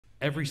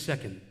Every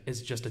second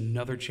is just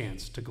another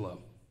chance to glow.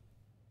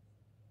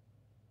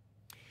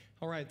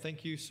 All right,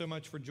 thank you so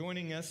much for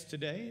joining us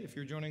today. If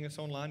you're joining us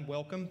online,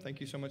 welcome. Thank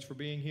you so much for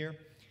being here.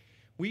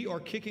 We are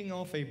kicking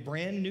off a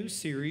brand new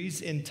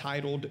series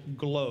entitled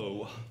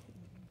Glow,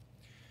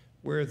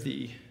 where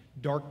the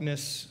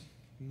darkness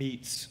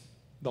meets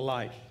the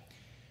light.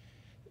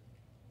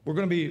 We're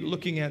going to be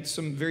looking at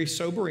some very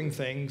sobering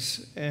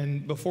things,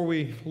 and before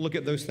we look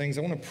at those things,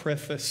 I want to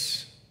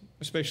preface,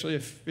 especially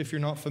if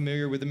you're not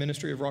familiar with the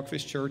ministry of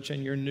RockFish Church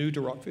and you're new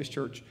to RockFish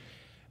Church,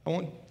 I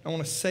want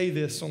to say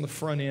this on the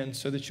front end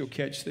so that you'll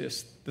catch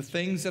this. The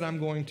things that I'm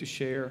going to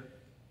share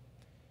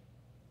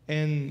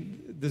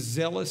and the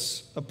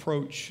zealous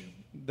approach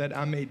that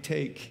I may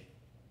take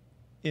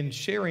in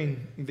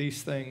sharing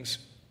these things,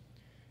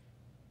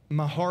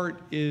 my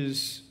heart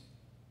is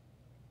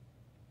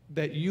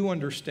that you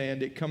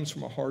understand it comes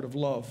from a heart of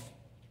love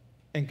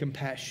and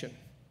compassion,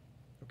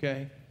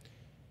 okay?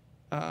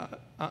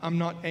 I'm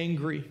not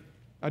angry.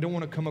 I don't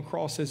want to come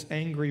across as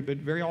angry, but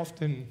very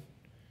often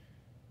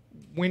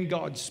when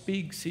God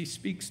speaks, he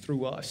speaks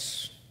through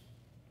us.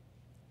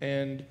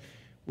 And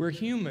we're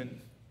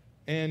human,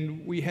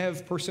 and we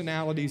have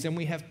personalities, and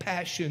we have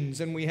passions,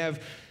 and we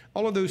have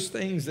all of those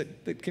things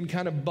that can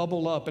kind of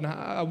bubble up. And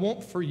I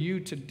want for you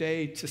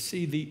today to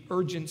see the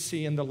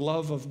urgency and the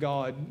love of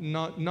God,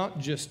 not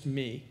just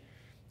me.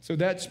 So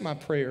that's my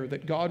prayer,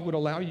 that God would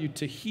allow you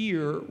to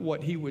hear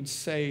what he would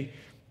say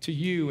to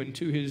you and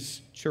to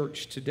his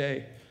church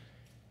today.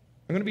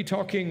 I'm going to be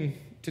talking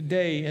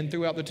today and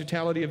throughout the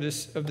totality of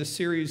this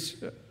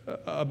series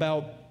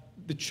about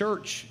the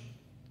church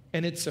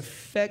and its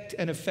effect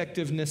and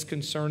effectiveness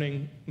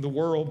concerning the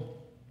world.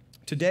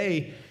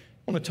 Today,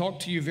 I want to talk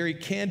to you very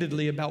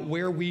candidly about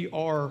where we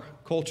are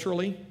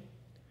culturally,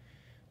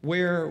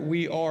 where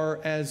we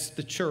are as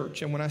the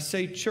church. And when I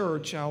say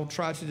church, I'll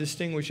try to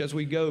distinguish as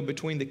we go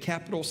between the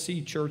capital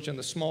C church and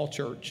the small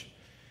church.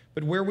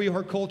 But where we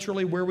are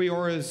culturally, where we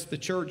are as the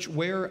church,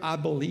 where I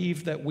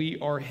believe that we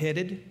are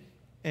headed,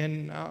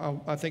 and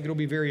I think it'll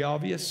be very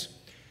obvious.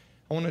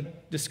 I want to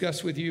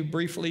discuss with you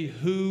briefly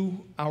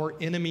who our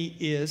enemy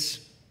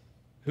is,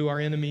 who our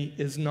enemy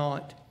is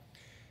not.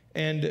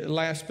 And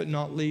last but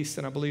not least,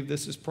 and I believe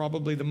this is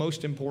probably the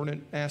most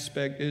important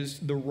aspect, is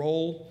the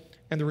role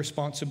and the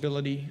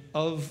responsibility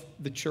of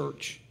the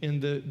church in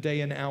the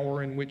day and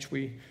hour in which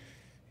we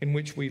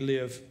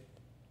live.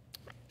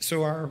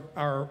 So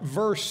our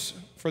verse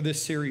for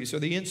this series, or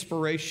the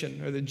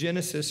inspiration, or the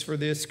genesis for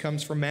this,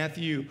 comes from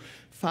Matthew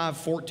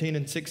 5:14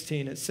 and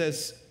 16. It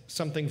says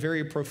something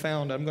very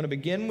profound. I'm going to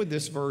begin with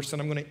this verse,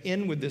 and I'm going to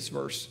end with this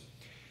verse.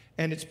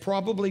 And it's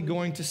probably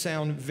going to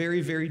sound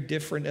very, very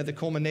different at the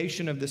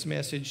culmination of this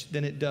message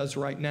than it does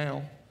right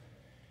now.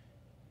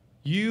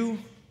 You,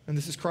 and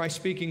this is Christ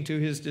speaking to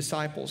his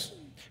disciples.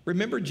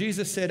 Remember,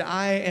 Jesus said,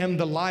 I am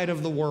the light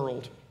of the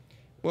world.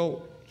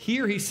 Well,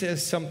 here he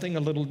says something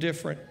a little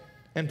different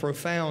and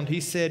profound.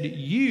 He said,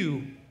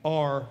 you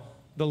are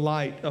the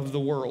light of the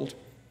world.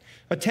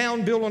 A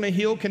town built on a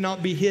hill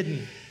cannot be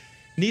hidden.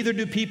 Neither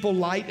do people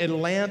light a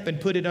lamp and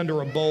put it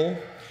under a bowl.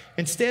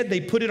 Instead, they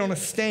put it on a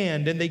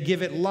stand and they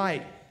give it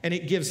light, and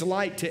it gives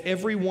light to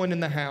everyone in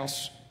the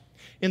house.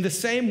 In the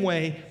same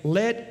way,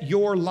 let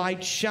your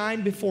light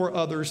shine before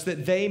others,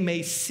 that they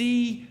may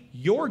see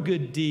your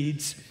good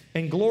deeds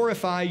and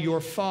glorify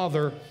your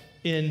Father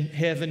in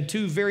heaven.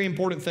 Two very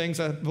important things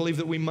I believe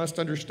that we must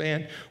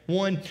understand.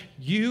 One,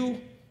 you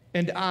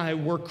and I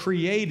were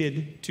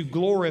created to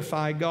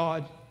glorify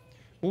God.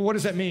 Well, what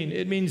does that mean?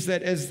 It means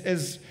that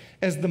as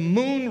the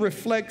moon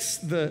reflects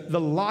the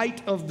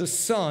light of the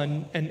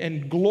sun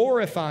and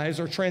glorifies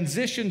or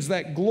transitions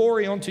that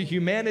glory onto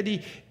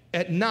humanity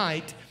at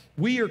night,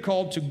 we are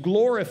called to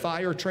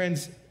glorify or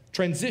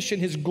transition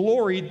his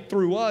glory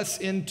through us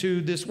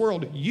into this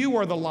world. You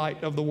are the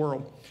light of the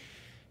world.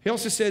 He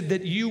also said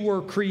that you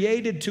were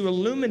created to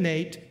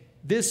illuminate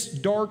this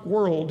dark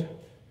world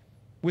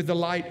with the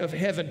light of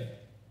heaven.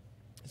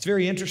 It's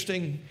very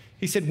interesting.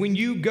 He said, when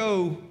you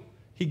go,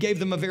 he gave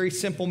them a very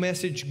simple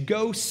message.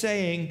 Go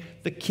saying,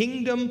 the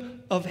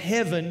kingdom of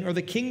heaven or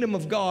the kingdom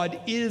of God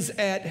is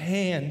at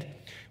hand.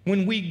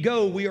 When we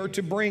go, we are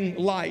to bring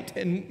light.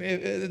 And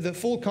the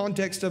full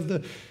context of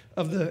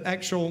the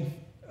actual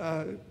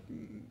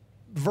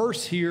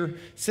verse here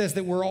says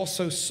that we're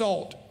also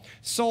salt.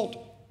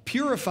 Salt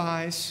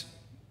purifies,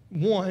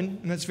 one,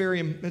 and that's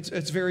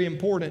very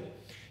important.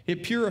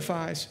 It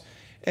purifies.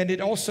 And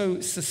it also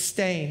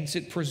sustains,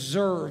 it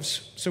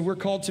preserves. So we're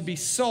called to be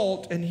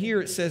salt, and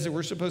here it says that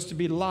we're supposed to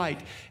be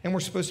light, and we're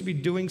supposed to be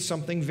doing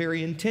something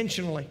very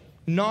intentionally,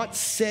 not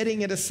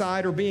setting it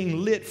aside or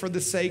being lit for the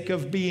sake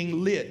of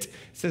being lit. It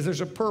says there's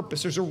a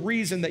purpose, there's a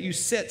reason that you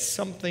set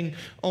something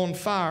on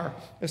fire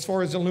as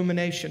far as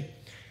illumination.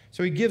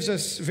 So he gives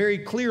us very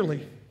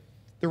clearly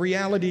the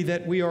reality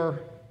that we are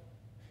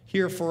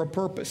here for a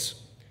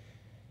purpose.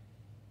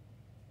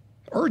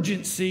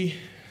 Urgency.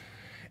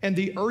 And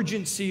the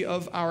urgency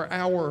of our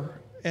hour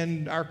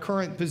and our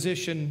current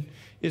position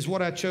is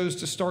what I chose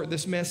to start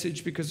this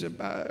message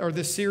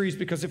this series,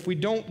 because if we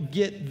don't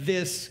get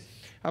this,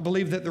 I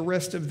believe that the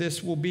rest of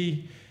this will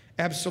be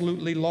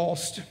absolutely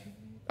lost.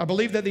 I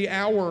believe that the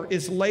hour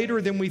is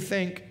later than we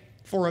think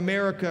for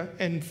America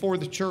and for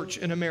the church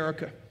in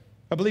America.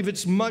 I believe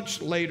it's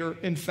much later,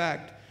 in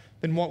fact,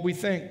 than what we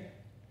think.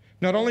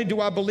 Not only do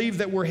I believe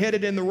that we're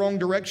headed in the wrong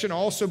direction, I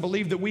also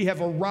believe that we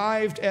have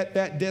arrived at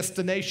that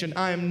destination.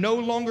 I am no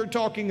longer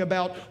talking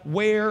about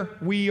where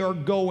we are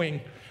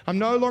going. I'm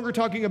no longer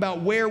talking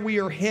about where we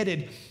are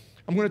headed.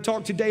 I'm going to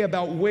talk today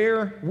about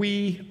where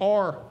we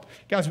are.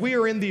 Guys, we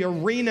are in the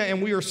arena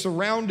and we are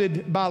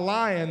surrounded by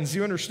lions,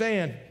 you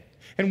understand?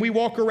 And we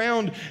walk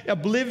around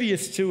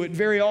oblivious to it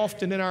very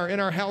often in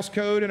our house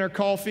code, in our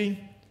coffee.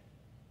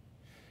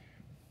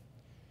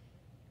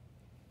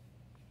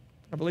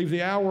 I believe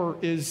the hour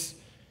is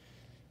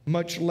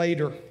much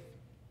later.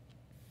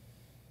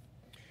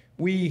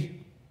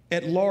 We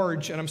at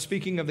large, and I'm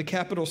speaking of the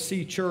capital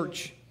C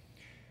church,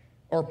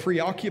 are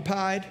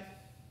preoccupied,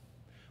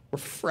 we're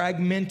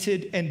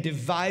fragmented and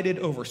divided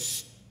over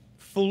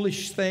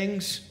foolish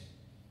things.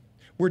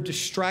 We're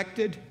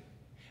distracted,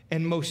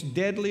 and most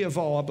deadly of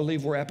all, I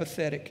believe we're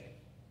apathetic.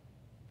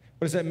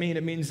 What does that mean?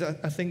 It means I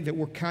think that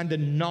we're kind of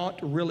not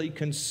really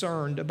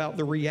concerned about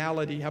the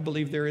reality. I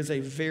believe there is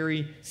a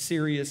very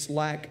serious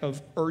lack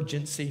of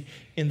urgency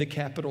in the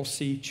capital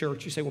C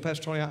church. You say, well,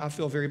 Pastor Tony, I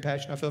feel very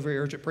passionate. I feel very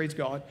urgent. Praise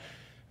God.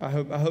 I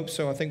hope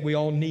so. I think we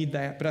all need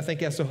that. But I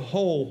think as a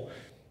whole,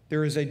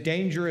 there is a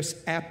dangerous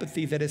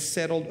apathy that has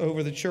settled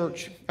over the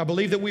church. I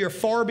believe that we are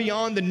far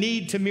beyond the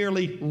need to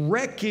merely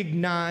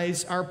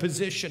recognize our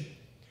position.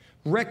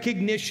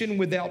 Recognition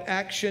without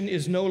action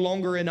is no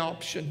longer an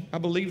option. I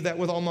believe that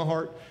with all my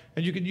heart.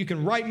 And you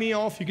can write me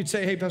off. You could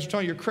say, hey, Pastor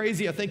Tony, you're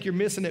crazy. I think you're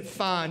missing it.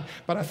 Fine.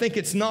 But I think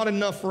it's not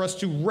enough for us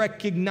to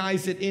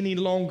recognize it any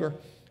longer.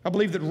 I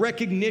believe that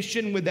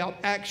recognition without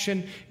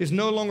action is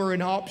no longer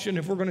an option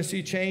if we're going to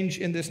see change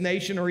in this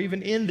nation or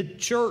even in the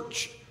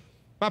church.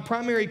 My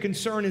primary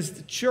concern is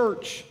the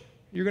church.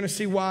 You're going to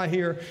see why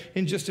here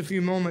in just a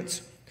few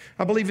moments.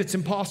 I believe it's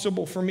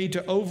impossible for me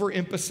to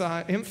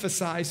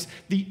emphasize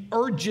the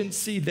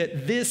urgency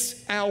that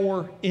this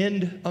hour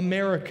in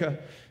America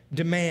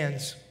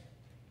demands.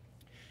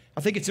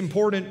 I think it's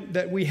important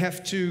that we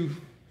have to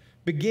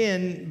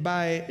begin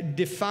by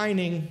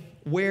defining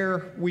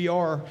where we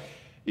are.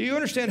 You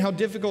understand how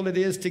difficult it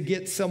is to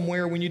get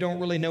somewhere when you don't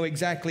really know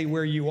exactly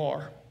where you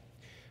are.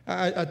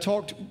 I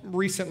talked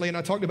recently, and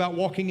I talked about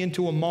walking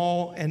into a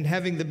mall and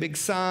having the big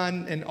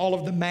sign and all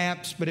of the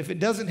maps, but if it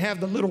doesn't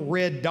have the little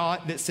red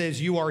dot that says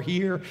you are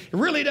here, it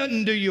really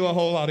doesn't do you a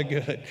whole lot of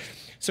good.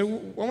 So I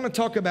want to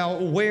talk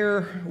about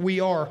where we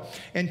are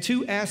and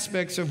two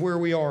aspects of where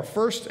we are.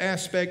 First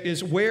aspect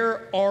is,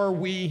 where are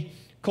we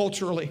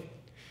culturally?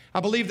 I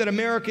believe that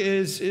America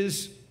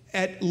is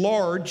at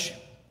large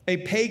a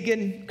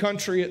pagan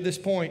country at this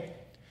point.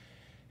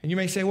 And you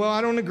may say, well,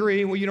 I don't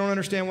agree. Well, you don't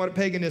understand what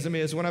paganism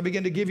is. When I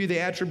begin to give you the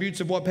attributes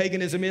of what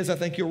paganism is, I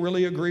think you'll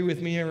really agree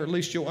with me, or at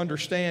least you'll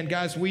understand.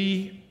 Guys,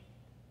 we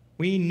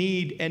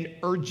need an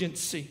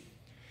urgency.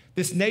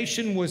 This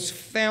nation was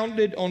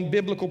founded on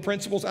biblical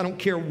principles. I don't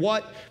care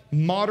what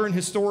modern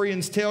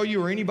historians tell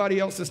you or anybody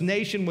else. This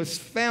nation was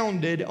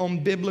founded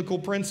on biblical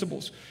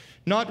principles,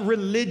 not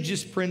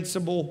religious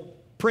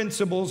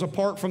principles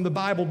apart from the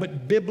Bible,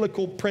 but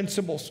biblical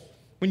principles.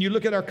 When you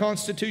look at our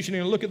Constitution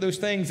and you look at those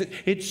things,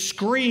 it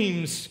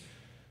screams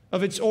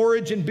of its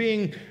origin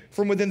being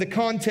from within the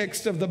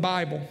context of the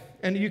Bible.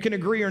 And you can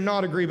agree or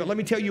not agree, but let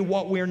me tell you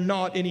what we're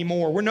not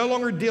anymore. We're no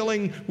longer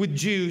dealing with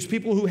Jews,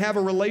 people who have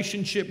a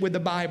relationship with the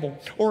Bible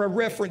or a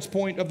reference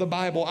point of the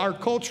Bible. Our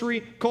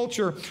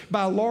culture,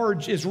 by and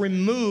large, is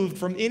removed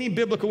from any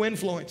biblical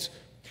influence.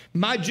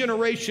 My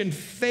generation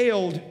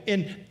failed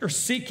in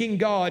seeking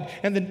God,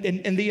 and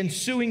the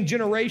ensuing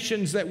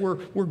generations that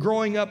we're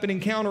growing up and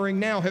encountering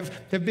now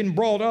have been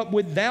brought up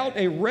without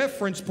a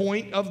reference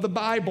point of the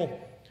Bible.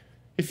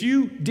 If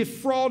you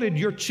defrauded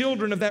your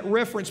children of that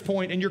reference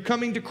point and you're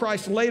coming to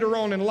Christ later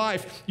on in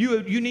life,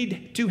 you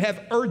need to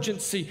have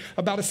urgency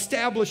about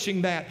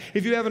establishing that.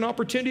 If you have an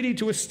opportunity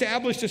to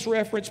establish this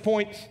reference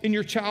point in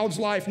your child's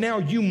life now,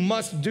 you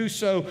must do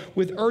so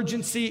with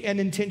urgency and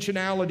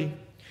intentionality.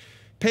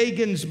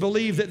 Pagans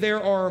believe that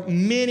there are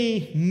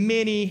many,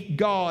 many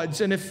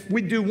gods. And if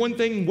we do one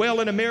thing well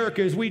in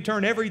America is we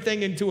turn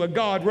everything into a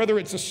god, whether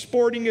it's a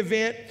sporting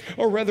event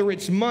or whether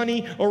it's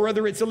money or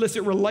whether it's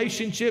illicit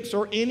relationships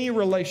or any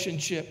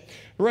relationship,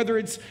 whether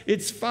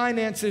it's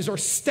finances or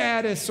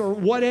status or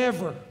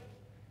whatever.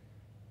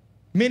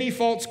 Many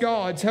false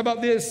gods. How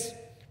about this?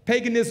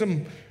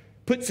 Paganism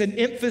puts an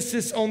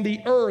emphasis on the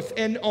earth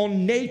and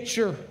on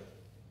nature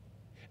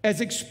as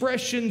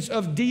expressions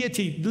of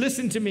deity.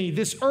 Listen to me,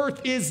 this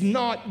earth is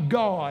not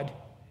God.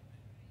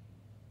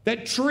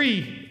 That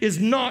tree is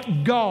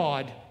not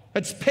God.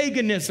 That's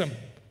paganism.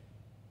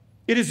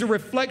 It is a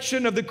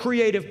reflection of the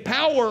creative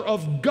power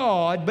of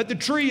God, but the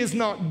tree is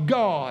not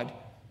God.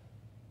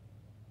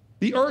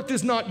 The earth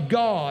is not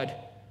God.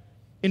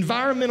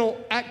 Environmental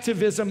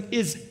activism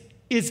is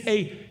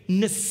a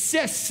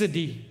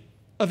necessity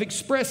of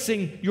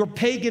expressing your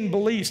pagan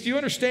beliefs. Do you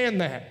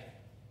understand that?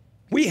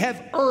 We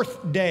have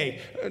Earth Day.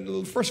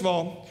 First of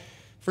all,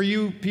 for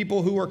you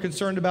people who are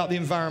concerned about the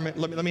environment,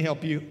 let me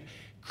help you.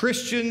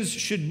 Christians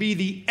should be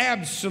the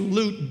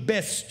absolute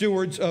best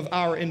stewards of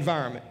our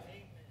environment.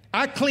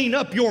 I clean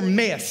up your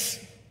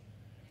mess.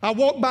 I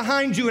walk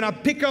behind you and I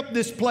pick up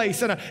this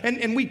place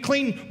and we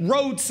clean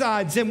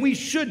roadsides, and we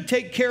should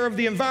take care of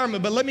the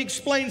environment. But let me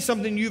explain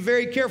something to you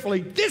very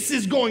carefully. This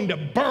is going to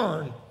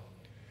burn.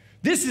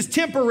 This is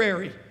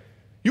temporary.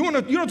 You want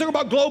to talk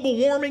about global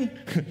warming?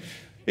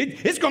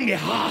 It's going to get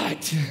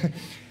hot.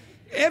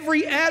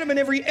 Every atom and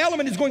every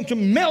element is going to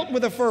melt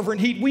with a fervent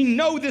heat. We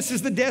know this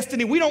is the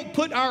destiny. We don't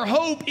put our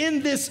hope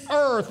in this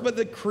earth, but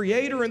the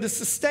creator and the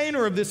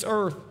sustainer of this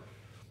earth.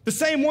 The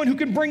same one who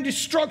can bring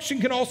destruction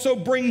can also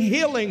bring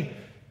healing.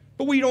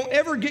 But we don't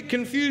ever get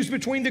confused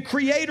between the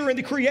creator and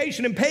the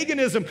creation. And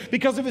paganism,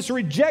 because of its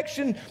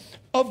rejection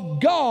of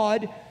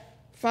God,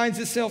 finds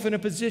itself in a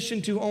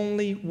position to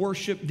only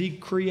worship the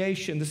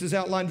creation. This is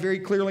outlined very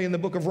clearly in the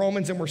book of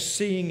Romans, and we're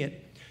seeing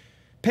it.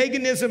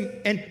 Paganism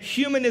and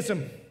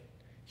humanism.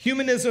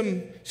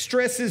 Humanism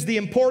stresses the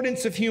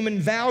importance of human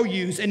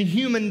values and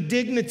human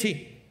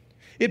dignity.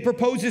 It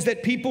proposes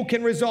that people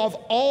can resolve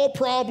all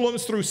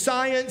problems through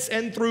science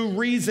and through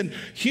reason.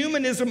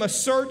 Humanism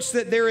asserts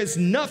that there is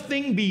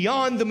nothing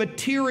beyond the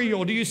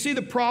material. Do you see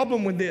the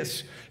problem with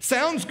this?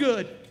 Sounds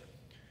good.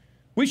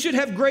 We should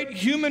have great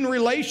human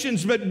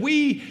relations, but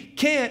we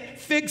can't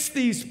fix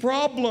these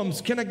problems.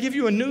 Can I give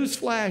you a news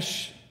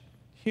flash?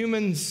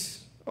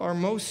 Humans are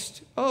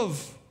most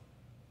of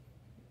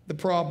the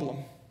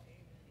problem.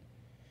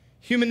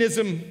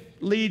 Humanism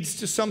leads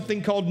to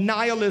something called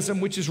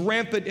nihilism, which is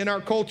rampant in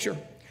our culture.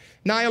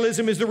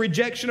 Nihilism is the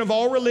rejection of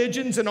all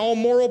religions and all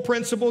moral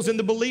principles and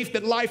the belief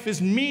that life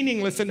is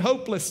meaningless and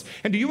hopeless.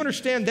 And do you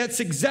understand that's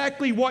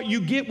exactly what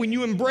you get when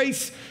you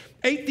embrace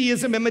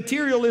atheism and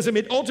materialism?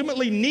 It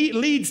ultimately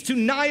leads to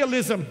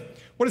nihilism.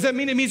 What does that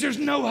mean? It means there's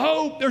no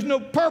hope, there's no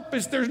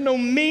purpose, there's no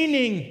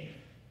meaning.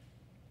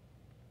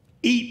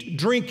 Eat,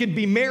 drink, and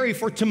be merry,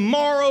 for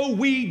tomorrow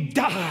we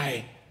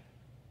die.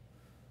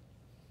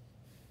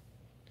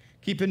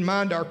 Keep in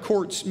mind, our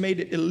courts made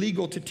it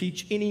illegal to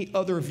teach any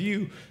other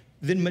view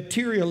than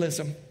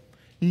materialism,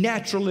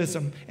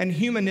 naturalism, and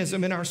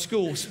humanism in our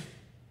schools.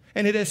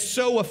 And it has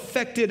so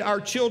affected our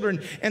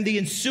children and the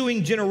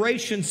ensuing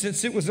generation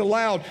since it was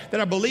allowed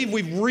that I believe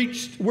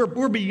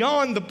we're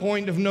beyond the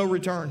point of no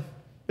return.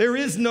 There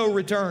is no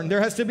return.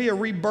 There has to be a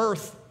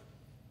rebirth.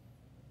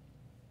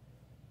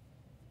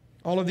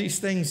 All of these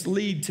things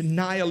lead to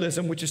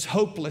nihilism, which is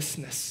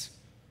hopelessness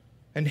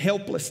and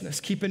helplessness.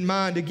 Keep in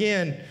mind,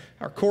 again,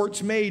 our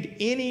courts made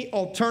any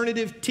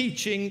alternative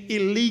teaching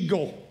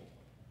illegal.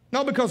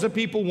 Not because the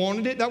people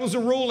wanted it. That was a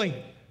ruling.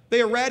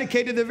 They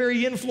eradicated the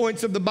very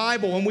influence of the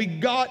Bible, and we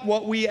got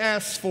what we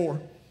asked for.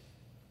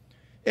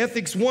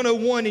 Ethics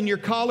 101 in your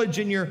college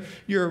and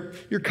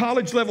your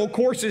college level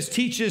courses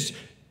teaches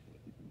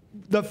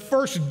the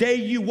first day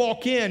you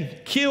walk in,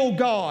 kill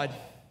God.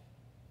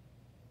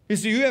 You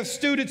see, you have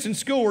students in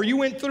school where you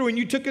went through and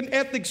you took an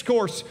ethics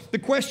course. The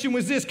question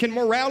was this: can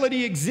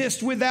morality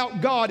exist without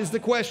God? Is the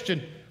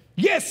question.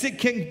 Yes, it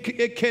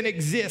can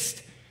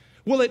exist.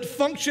 Will it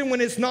function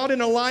when it's not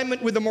in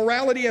alignment with the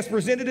morality as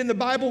presented in the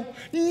Bible?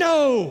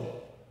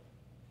 No.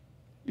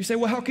 You say,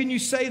 well, how can you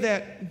say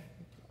that?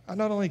 I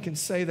not only can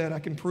say that, I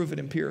can prove it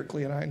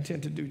empirically, and I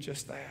intend to do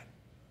just that.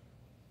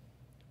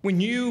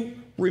 When you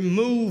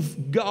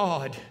remove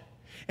God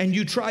and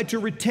you try to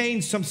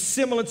retain some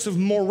semblance of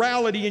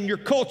morality in your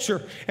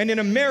culture, and in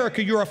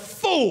America, you're a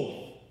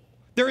fool.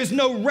 There is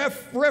no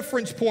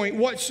reference point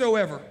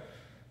whatsoever.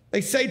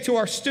 They say to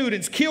our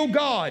students, kill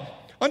God.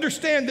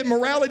 Understand that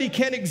morality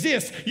can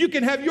exist. You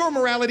can have your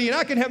morality and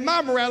I can have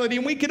my morality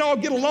and we can all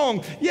get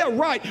along. Yeah,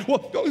 right.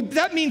 Well,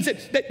 that means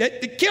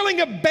that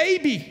killing a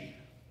baby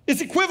is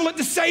equivalent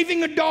to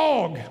saving a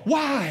dog.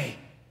 Why?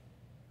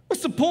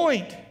 What's the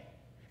point?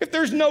 If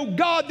there's no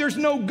God, there's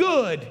no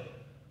good.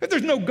 If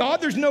there's no God,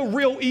 there's no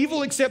real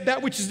evil except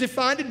that which is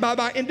defined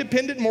by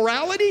independent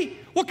morality.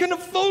 What kind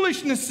of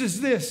foolishness is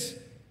this?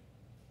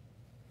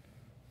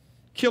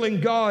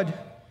 Killing God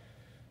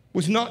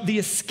was not the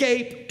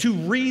escape to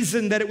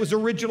reason that it was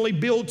originally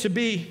billed to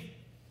be.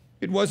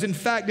 It was, in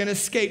fact, an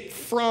escape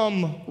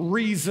from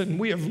reason.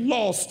 We have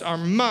lost our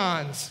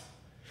minds,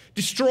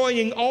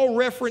 destroying all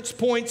reference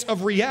points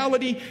of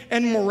reality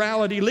and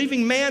morality,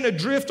 leaving man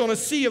adrift on a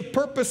sea of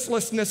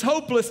purposelessness,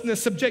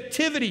 hopelessness,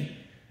 subjectivity.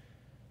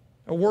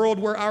 A world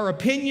where our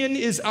opinion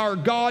is our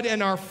God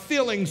and our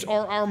feelings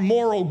are our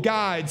moral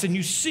guides. And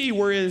you see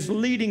where it is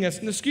leading us,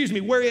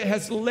 where it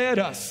has led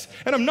us.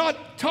 And I'm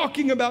not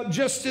talking about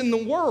just in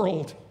the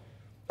world.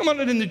 I'm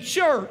talking about in the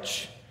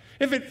church.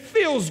 If it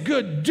feels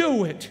good,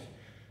 do it.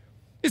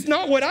 It's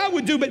not what I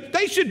would do, but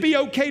they should be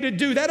okay to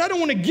do that. I don't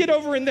want to get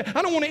over in there.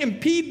 I don't want to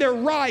impede their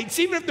rights,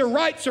 even if their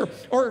rights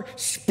are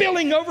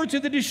spilling over to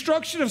the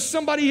destruction of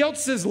somebody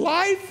else's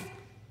life.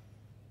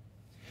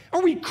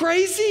 Are we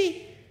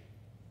crazy?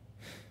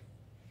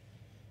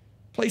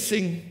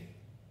 Placing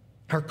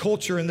our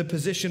culture in the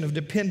position of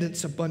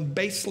dependence upon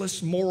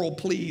baseless moral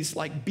pleas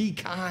like be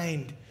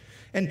kind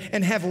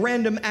and have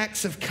random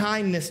acts of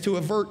kindness to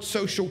avert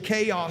social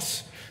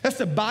chaos. That's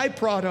a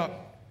byproduct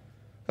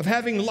of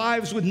having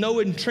lives with no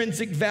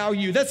intrinsic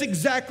value. That's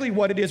exactly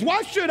what it is.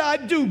 Why should I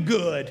do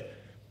good?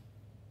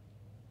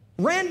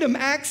 Random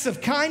acts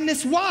of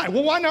kindness, why?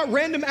 Well, why not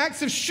random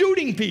acts of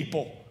shooting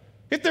people?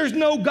 If there's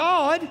no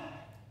God,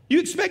 you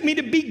expect me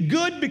to be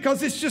good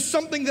because it's just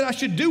something that I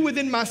should do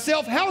within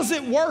myself? How's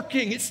it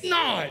working? It's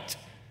not.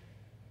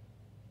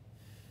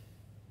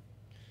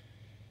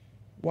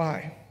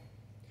 Why?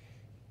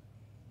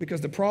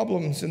 Because the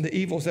problems and the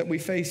evils that we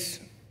face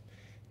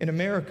in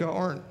America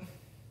aren't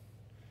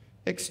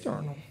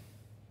external.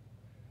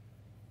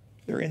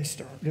 They're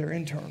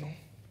internal.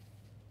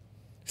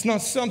 It's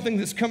not something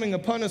that's coming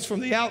upon us from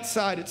the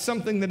outside. It's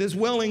something that is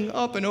welling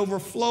up and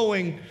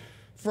overflowing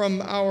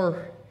from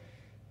our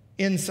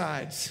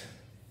insides.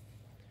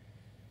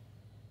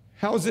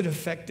 How is it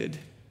affected?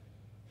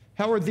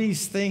 How are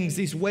these things,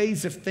 these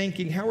ways of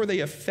thinking, how are they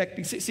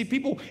affecting? See,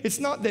 people, it's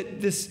not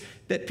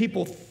that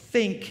people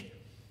think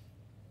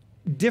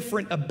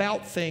different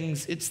about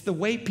things. It's the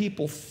way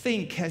people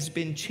think has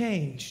been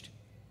changed.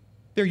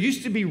 There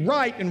used to be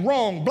right and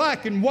wrong,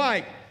 black and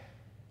white.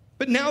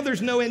 But now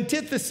there's no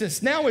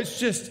antithesis. Now it's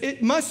just,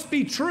 it must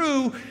be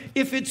true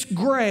if it's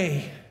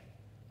gray.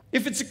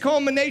 If it's a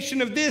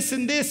culmination of this,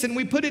 and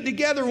we put it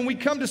together and we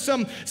come to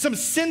some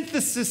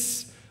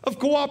synthesis of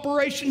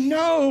cooperation.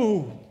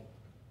 No.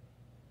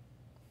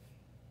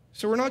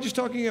 So we're not just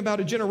talking about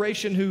a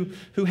generation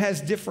who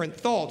has different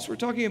thoughts. We're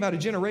talking about a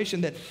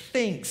generation that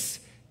thinks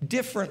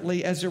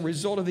differently as a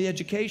result of the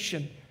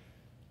education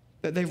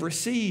that they've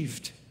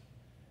received.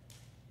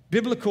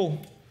 Biblical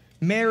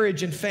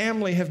marriage and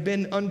family have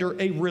been under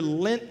a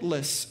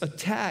relentless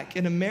attack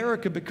in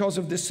America because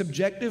of this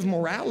subjective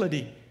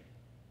morality.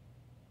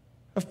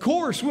 Of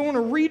course, we want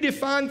to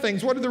redefine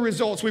things. What are the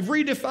results? We've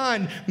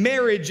redefined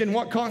marriage and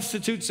what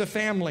constitutes a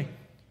family.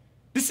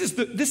 This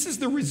is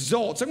the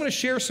results. I'm going to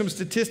share some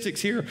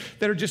statistics here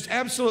that are just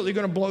absolutely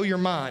going to blow your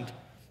mind.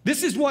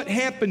 This is what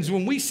happens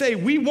when we say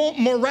we want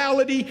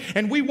morality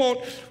and we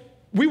want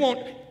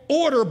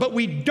order, but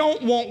we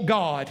don't want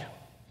God.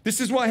 This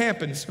is what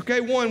happens,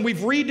 okay? One, we've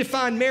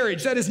redefined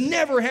marriage. That has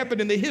never happened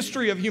in the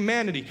history of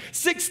humanity.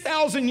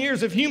 6,000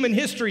 years of human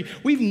history,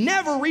 we've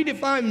never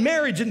redefined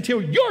marriage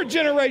until your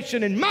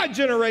generation and my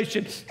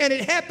generation. And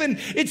it happened,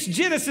 its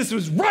genesis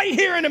was right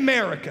here in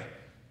America.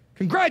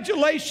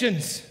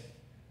 Congratulations.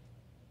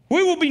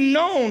 We will be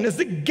known as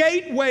the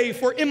gateway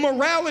for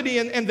immorality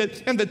and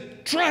the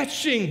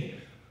trashing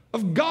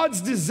of God's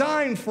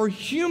design for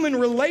human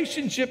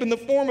relationship in the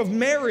form of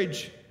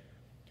marriage.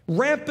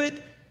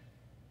 Rampant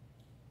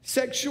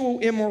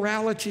sexual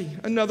immorality,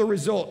 another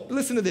result.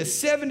 Listen to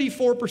this,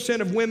 74%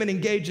 of women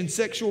engage in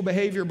sexual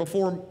behavior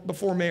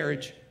before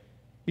marriage.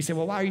 You say,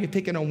 well, why are you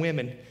picking on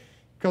women?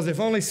 Because if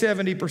only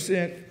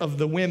 70% of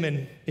the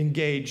women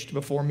engaged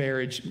before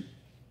marriage,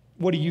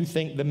 what do you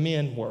think the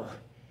men were?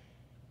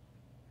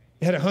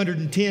 It had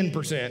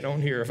 110%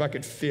 on here if I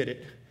could fit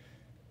it.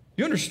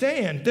 You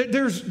understand,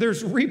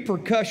 there's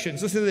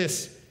repercussions. Listen to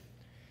this.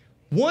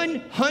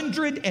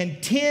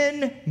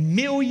 110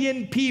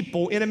 million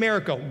people in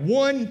America,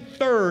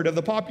 1/3 of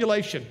the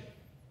population,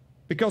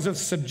 because of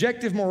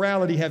subjective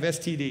morality, have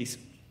STDs.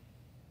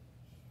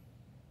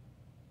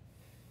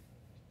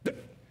 The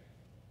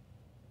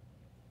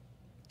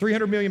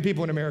 300 million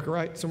people in America,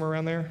 right? Somewhere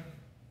around there.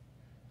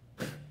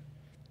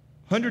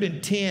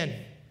 110.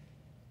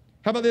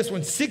 How about this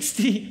one?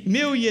 60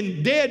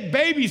 million dead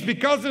babies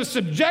because of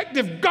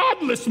subjective,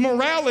 godless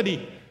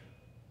morality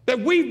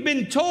that we've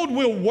been told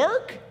will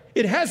work.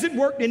 It hasn't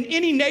worked in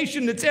any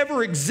nation that's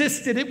ever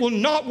existed. It will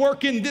not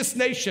work in this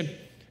nation.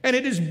 And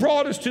it has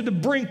brought us to the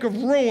brink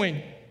of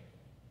ruin.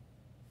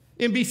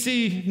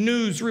 NBC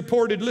News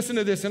reported, listen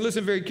to this and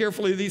listen very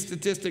carefully to these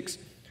statistics.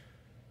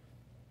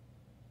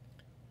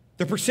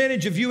 The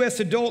percentage of U.S.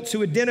 adults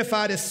who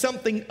identified as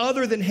something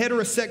other than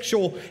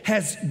heterosexual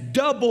has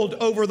doubled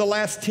over the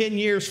last 10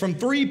 years from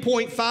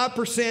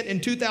 3.5%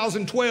 in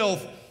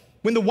 2012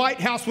 when the White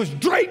House was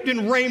draped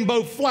in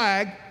rainbow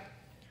flag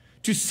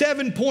to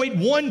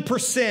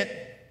 7.1%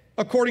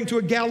 according to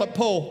a Gallup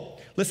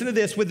poll. Listen to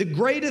this, with the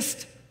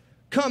greatest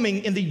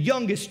coming in the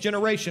youngest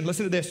generation.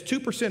 Listen to this,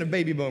 2% of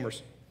baby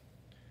boomers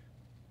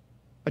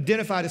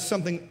identified as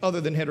something other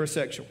than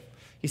heterosexual.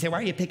 You say, why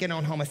are you picking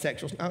on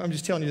homosexuals? I'm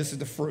just telling you this is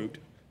the fruit.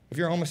 If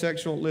you're a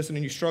homosexual, listen,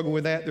 and you struggle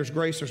with that, there's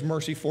grace, there's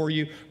mercy for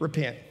you,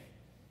 repent.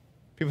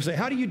 People say,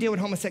 how do you deal with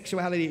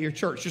homosexuality at your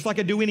church? Just like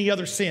I do any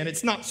other sin,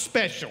 it's not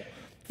special.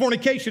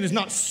 Fornication is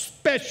not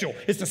special,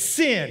 it's a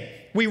sin.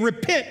 We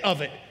repent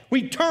of it.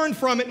 We turn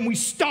from it and we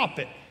stop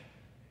it.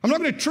 I'm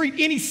not going to treat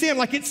any sin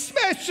like it's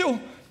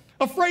special,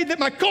 afraid that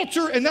my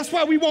culture, and that's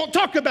why we won't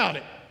talk about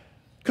it,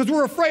 because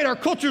we're afraid our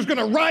culture is going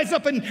to rise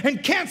up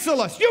and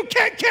cancel us. You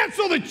can't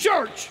cancel the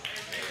church.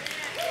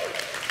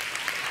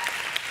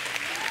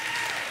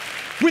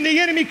 When the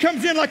enemy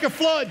comes in like a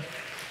flood,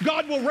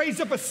 God will raise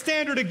up a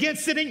standard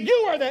against it, and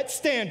you are that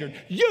standard.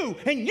 You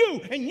and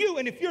you and you.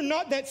 And if you're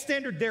not that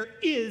standard, there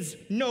is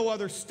no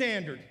other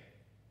standard.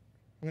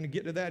 I'm going to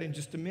get to that in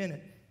just a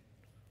minute.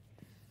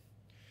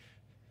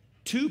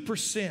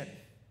 2%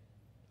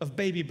 of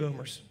baby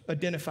boomers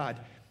identified.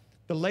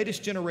 The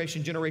latest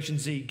generation, Generation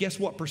Z, guess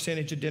what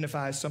percentage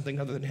identifies something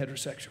other than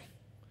heterosexual?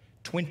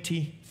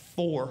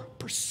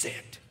 24%.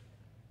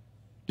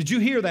 Did you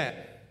hear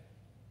that?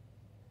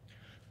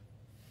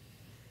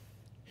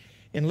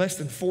 In less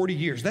than 40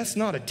 years. That's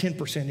not a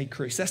 10%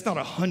 increase. That's not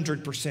a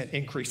 100%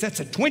 increase. That's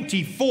a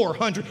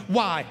 2,400.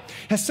 Why?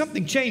 Has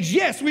something changed?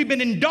 Yes, we've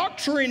been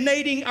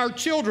indoctrinating our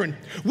children.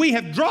 We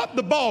have dropped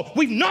the ball.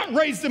 We've not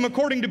raised them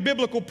according to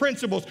biblical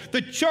principles.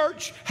 The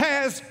church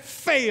has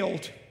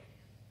failed.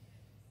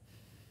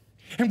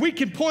 And we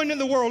can point in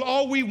the world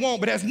all we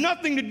want, but it has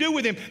nothing to do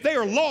with them. They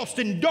are lost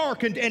and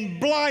darkened and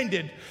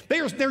blinded.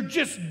 They're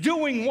just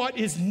doing what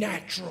is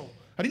natural.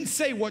 I didn't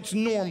say what's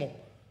normal.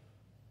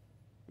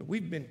 But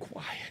we've been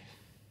quiet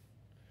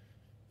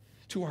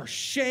to our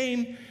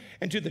shame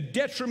and to the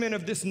detriment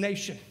of this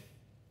nation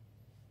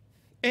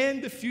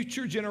and the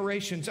future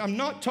generations. I'm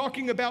not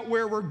talking about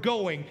where we're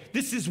going.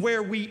 This is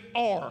where we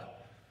are.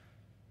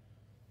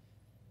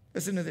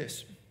 Listen to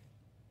this.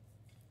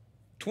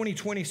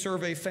 2020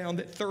 survey found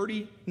that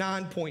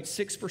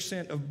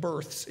 39.6% of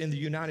births in the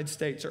United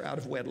States are out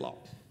of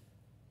wedlock.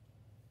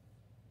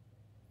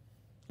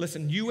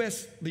 Listen,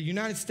 the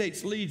United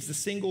States leads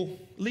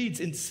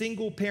in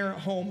single-parent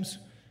homes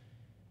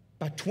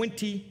by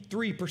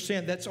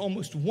 23%. That's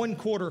almost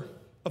 1/4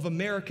 of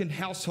American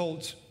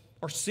households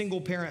are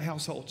single-parent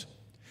households.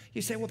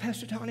 You say, well,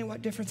 Pastor Tony,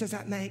 what difference does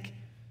that make?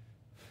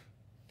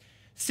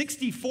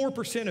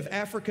 64% of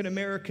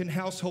African-American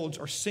households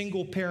are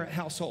single-parent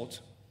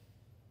households.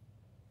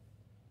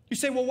 You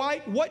say, well, why?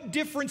 What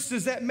difference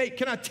does that make?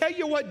 Can I tell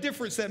you what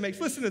difference that makes?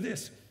 Listen to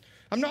this.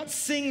 I'm not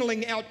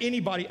singling out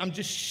anybody. I'm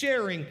just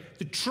sharing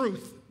the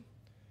truth.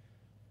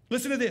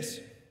 Listen to this.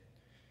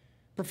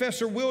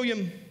 Professor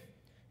William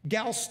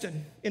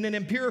Galston, in an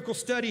empirical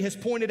study, has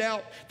pointed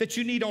out that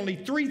you need only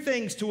 3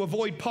 things to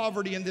avoid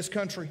poverty in this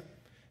country: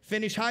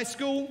 finish high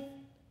school,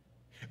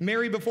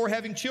 marry before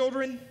having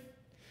children,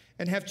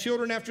 and have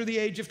children after the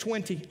age of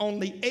 20.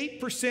 Only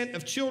 8%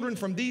 of children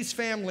from these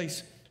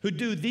families who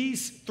do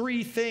these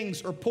 3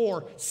 things are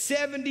poor.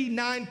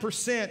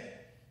 79%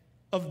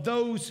 of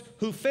those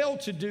who fail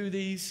to do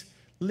these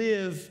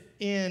live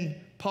in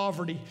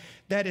poverty.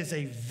 That is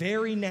a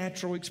very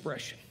natural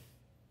expression.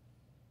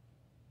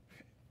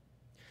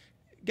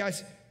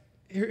 Guys,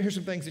 here's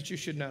some things that you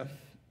should know.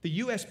 The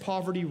U.S.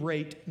 poverty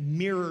rate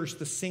mirrors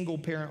the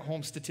single-parent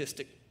home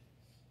statistic.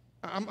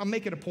 I'm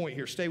making a point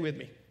here. Stay with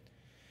me.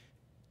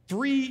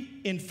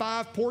 3 in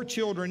 5 poor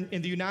children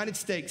in the United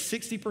States,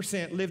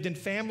 60%, lived in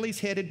families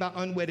headed by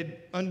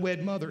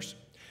unwed mothers.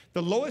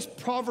 The lowest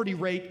poverty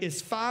rate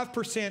is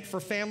 5% for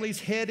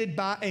families headed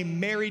by a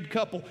married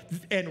couple.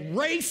 And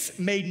race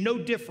made no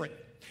difference.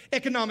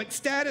 Economic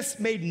status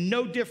made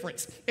no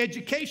difference.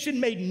 Education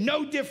made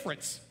no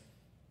difference.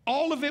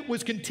 All of it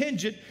was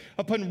contingent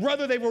upon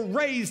whether they were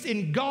raised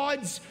in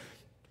God's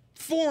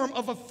form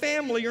of a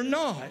family or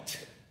not.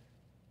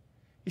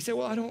 You say,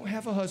 well, I don't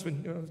have a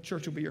husband. The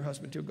church will be your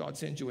husband till God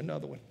sends you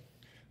another one.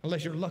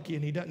 Unless you're lucky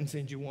and he doesn't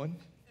send you one.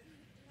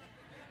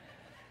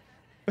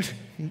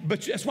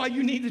 But that's why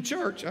you need the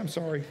church. I'm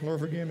sorry,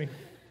 Lord forgive me.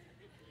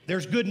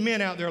 There's good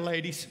men out there,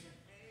 ladies.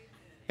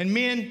 And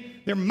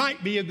men, there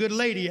might be a good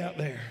lady out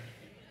there.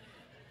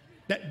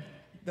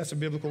 That's a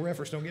biblical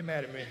reference. Don't get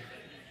mad at me.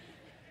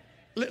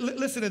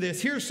 Listen to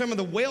this. Here's some of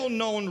the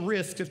well-known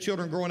risks of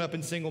children growing up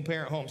in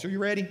single-parent homes. Are you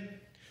ready?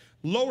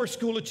 Lower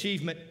school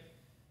achievement,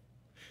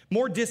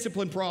 more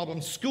discipline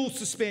problems, school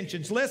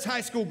suspensions, less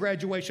high school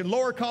graduation,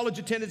 lower college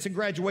attendance and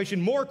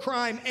graduation, more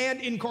crime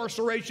and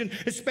incarceration,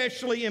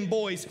 especially in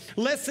boys,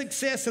 less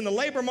success in the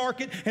labor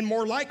market, and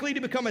more likely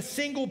to become a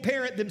single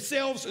parent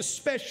themselves,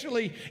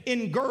 especially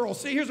in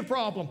girls. See, here's the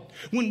problem.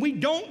 When we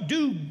don't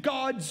do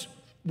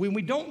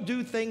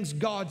things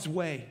God's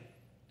way,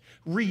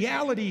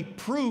 reality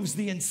proves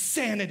the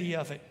insanity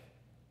of it.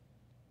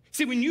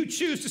 See, when you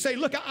choose to say,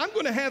 look, I'm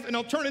going to have an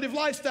alternative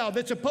lifestyle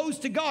that's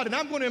opposed to God and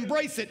I'm going to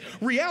embrace it,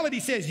 reality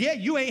says, yeah,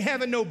 you ain't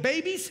having no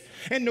babies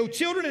and no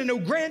children and no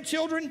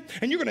grandchildren,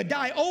 and you're going to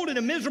die old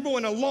and miserable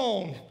and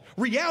alone.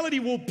 Reality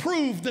will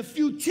prove the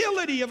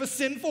futility of a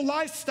sinful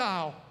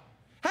lifestyle.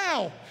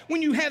 How?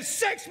 When you have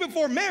sex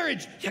before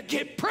marriage, you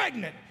get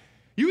pregnant.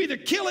 You either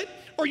kill it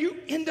or you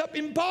end up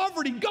in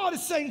poverty. God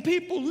is saying,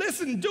 people,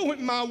 listen, do it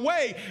my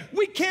way.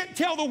 We can't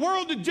tell the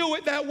world to do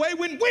it that way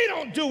when we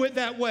don't do it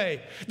that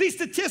way. These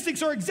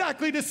statistics are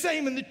exactly the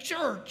same in the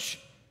church.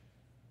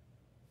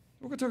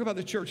 We're going to talk about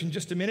the church in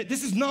just a minute.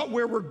 This is not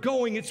where we're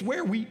going. It's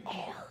where we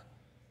are.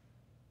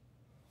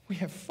 We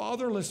have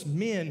fatherless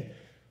men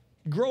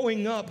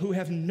growing up who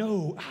have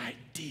no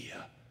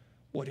idea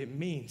what it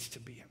means to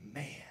be a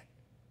man.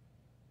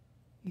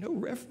 No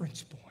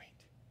reference point.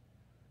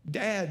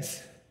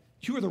 Dads,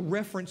 you are the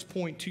reference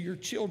point to your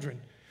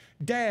children.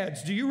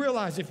 Dads, do you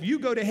realize if you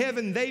go to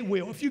heaven, they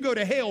will. If you go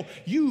to hell,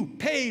 you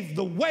pave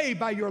the way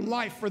by your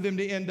life for them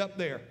to end up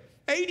there.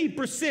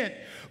 80%,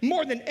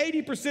 more than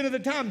 80% of the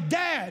time,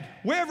 Dad,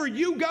 wherever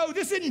you go,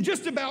 this isn't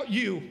just about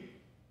you.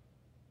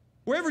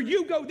 Wherever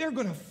you go, they're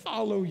going to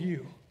follow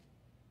you.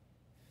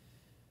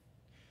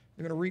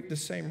 They're going to reap the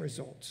same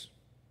results.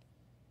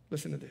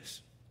 Listen to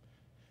this.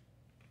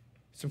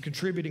 Some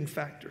contributing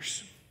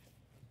factors.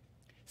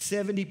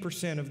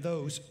 70% of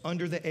those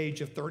under the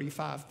age of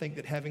 35 think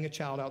that having a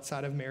child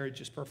outside of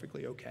marriage is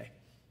perfectly okay.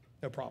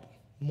 No problem.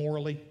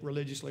 Morally,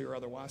 religiously, or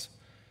otherwise.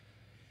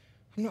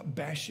 I'm not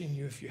bashing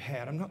you if you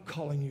had. I'm not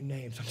calling you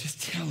names. I'm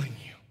just telling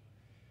you.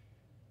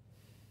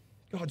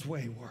 God's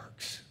way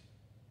works.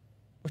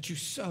 What you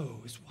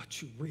sow is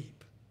what you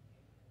reap.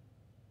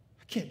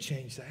 I can't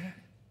change that.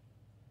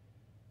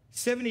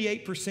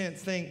 78%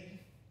 think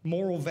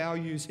moral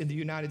values in the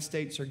United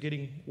States are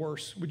getting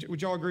worse.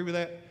 Would y'all agree with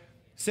that?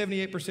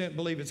 78%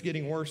 believe it's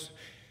getting worse.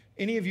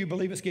 Any of you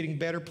believe it's getting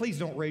better? Please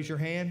don't raise your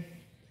hand.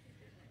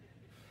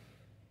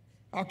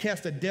 I'll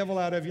cast a devil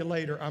out of you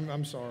later.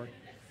 I'm sorry.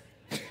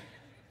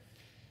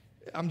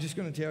 I'm just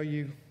going to tell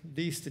you,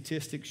 these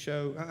statistics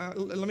show.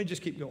 Let me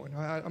just keep going.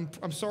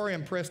 I'm sorry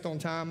I'm pressed on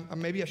time.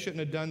 Maybe I shouldn't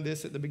have done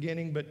this at the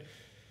beginning, but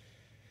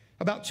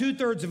about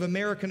 2/3 of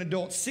American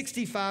adults,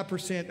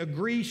 65%,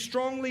 agree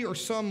strongly or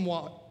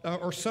somewhat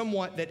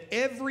that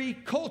every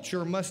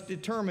culture must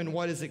determine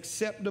what is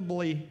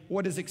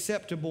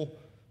acceptable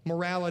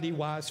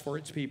morality-wise for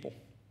its people.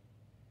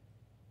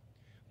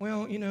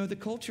 Well, the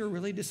culture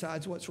really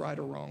decides what's right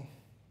or wrong.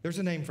 There's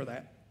a name for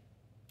that.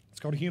 It's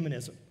called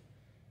humanism.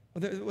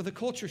 Well, the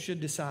culture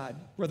should decide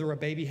whether a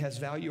baby has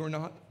value or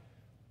not.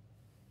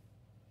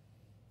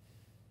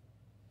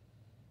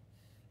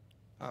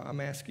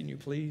 I'm asking you,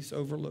 please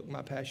overlook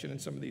my passion in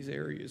some of these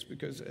areas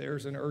because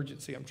there's an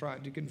urgency I'm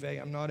trying to convey.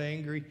 I'm not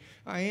angry.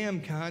 I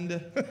am, kind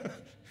of.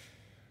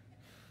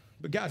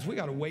 But guys, we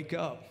got to wake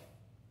up.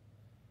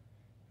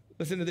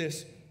 Listen to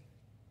this.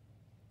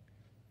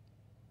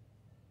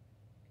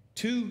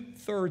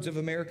 2/3 of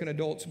American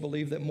adults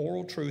believe that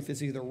moral truth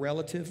is either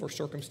relative or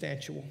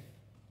circumstantial,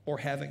 or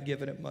haven't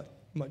given it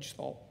much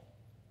thought.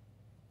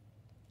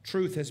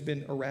 Truth has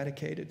been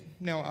eradicated.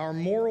 Now, our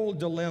moral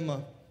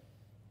dilemma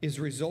is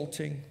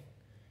resulting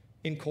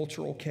in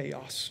cultural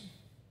chaos.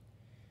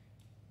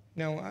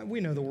 Now, we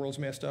know the world's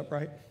messed up,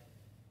 right?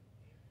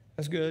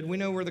 That's good. We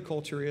know where the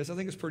culture is. I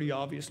think it's pretty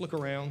obvious. Look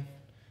around.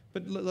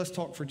 But let's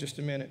talk for just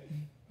a minute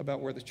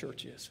about where the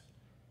church is.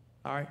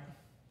 All right?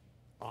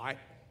 All right.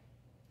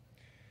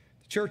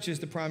 The church is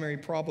the primary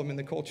problem in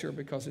the culture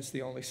because it's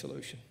the only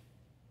solution.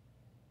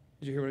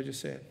 Did you hear what I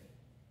just said?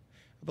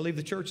 I believe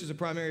the church is a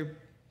primary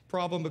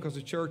problem because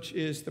the church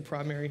is the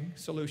primary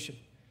solution.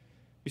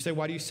 You say,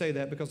 why do you say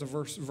that? Because of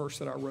verse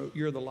that I wrote,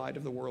 you're the light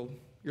of the world.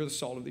 You're the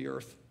salt of the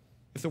earth.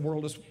 If the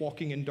world is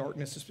walking in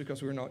darkness, it's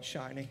because we're not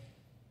shining.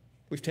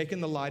 We've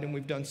taken the light and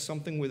we've done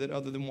something with it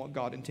other than what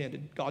God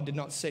intended. God did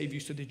not save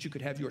you so that you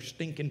could have your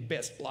stinking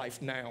best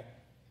life now.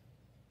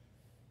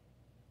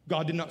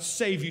 God did not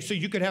save you so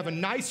you could have a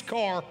nice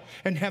car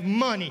and have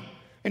money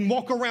and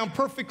walk around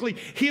perfectly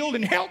healed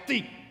and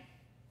healthy.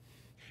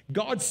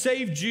 God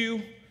saved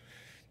you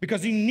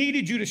because he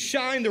needed you to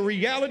shine the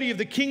reality of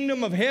the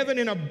kingdom of heaven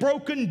in a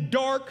broken,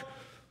 dark,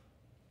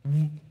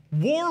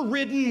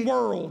 war-ridden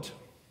world.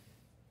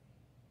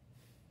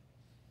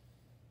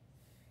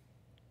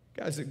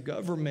 Guys, the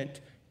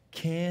government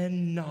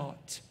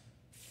cannot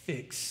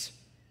fix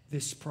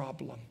this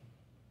problem.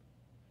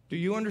 Do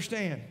you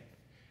understand?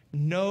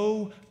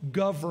 No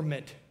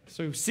government.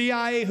 So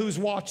CIA who's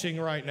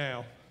watching right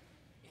now.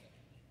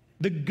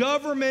 The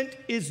government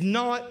is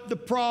not the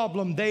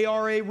problem. They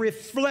are a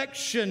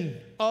reflection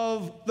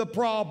of the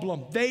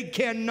problem. They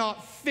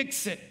cannot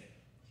fix it.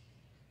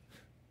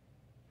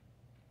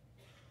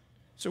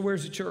 So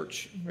where's the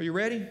church? Are you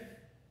ready?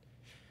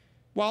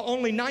 While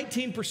only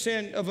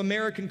 19% of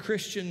American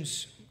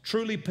Christians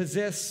truly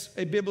possess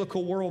a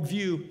biblical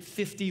worldview,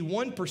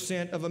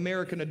 51% of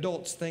American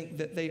adults think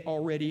that they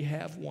already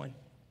have one.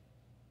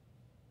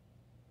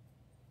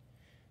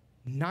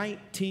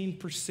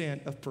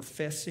 19% of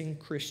professing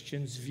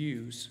Christians'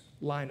 views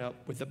line up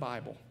with the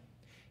Bible.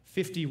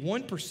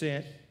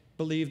 51%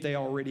 believe they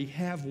already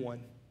have one.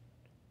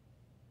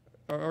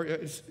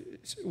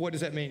 What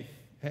does that mean?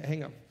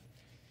 Hang on.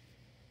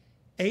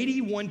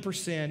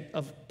 81%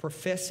 of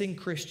professing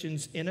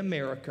Christians in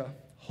America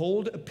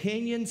hold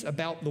opinions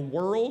about the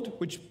world,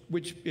 which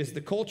is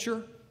the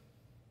culture,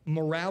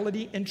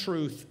 morality, and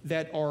truth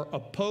that are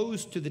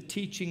opposed to the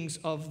teachings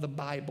of the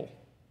Bible.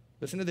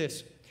 Listen to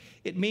this.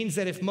 It means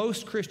that if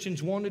most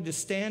Christians wanted to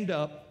stand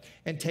up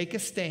and take a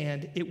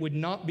stand, it would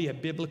not be a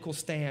biblical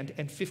stand,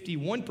 and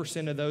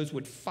 51% of those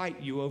would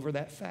fight you over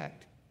that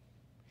fact.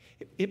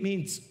 It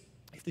means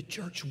if the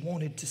church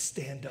wanted to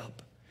stand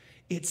up,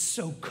 it's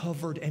so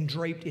covered and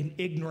draped in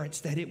ignorance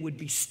that it would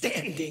be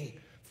standing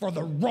for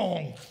the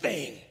wrong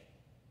thing.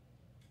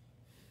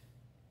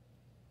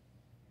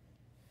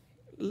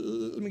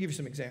 Let me give you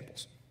some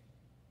examples.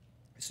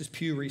 This is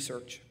Pew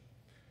Research.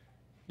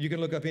 You can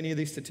look up any of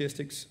these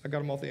statistics. I got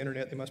them off the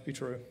internet. They must be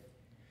true.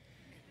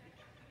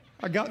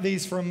 I got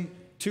these from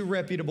two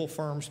reputable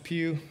firms,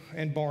 Pew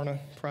and Barna,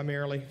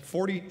 primarily.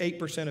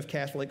 48% of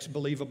Catholics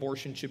believe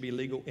abortion should be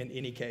legal in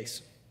any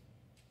case.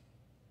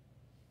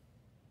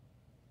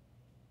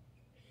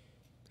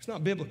 It's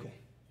not biblical.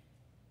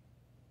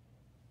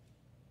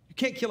 You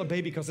can't kill a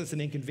baby because it's an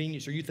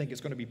inconvenience or you think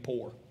it's going to be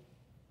poor.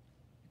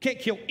 You can't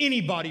kill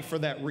anybody for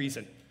that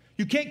reason.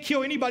 You can't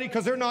kill anybody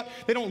because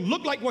they don't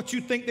look like what you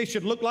think they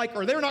should look like,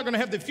 or they're not going to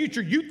have the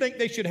future you think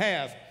they should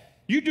have.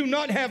 You do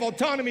not have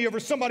autonomy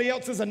over somebody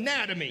else's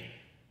anatomy. You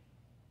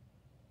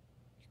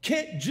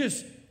can't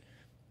just...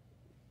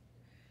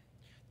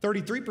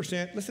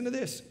 33%, listen to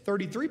this,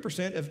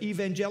 33% of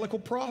evangelical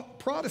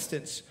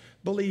Protestants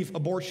believe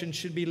abortion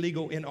should be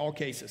legal in all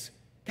cases.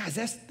 Guys,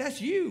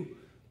 that's you.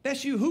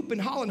 That's you hooping,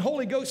 hollering,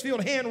 Holy Ghost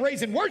filled, hand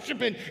raising,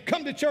 worshiping,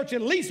 come to church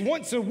at least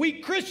once a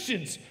week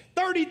Christians.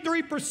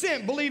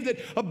 33% believe that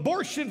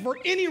abortion for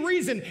any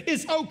reason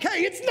is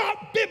okay. It's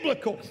not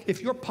biblical.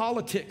 If your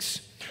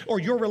politics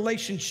or your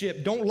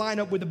relationship don't line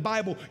up with the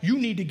Bible, you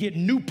need to get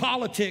new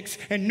politics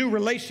and new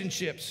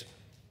relationships.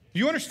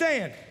 You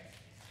understand?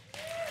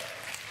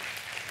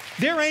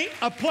 There ain't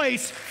a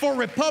place for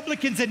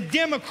Republicans and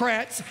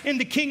Democrats in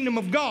the kingdom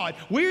of God.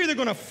 We're either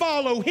going to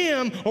follow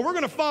him or we're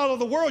going to follow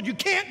the world. You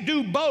can't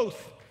do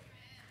both.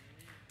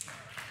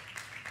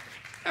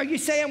 Are you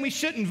saying we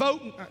shouldn't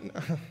vote?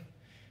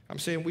 I'm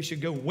saying we should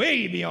go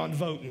way beyond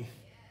voting.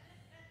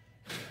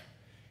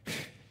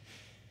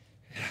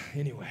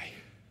 Anyway,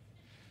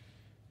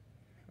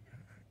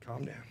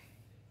 calm down.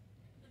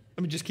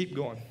 Let me just keep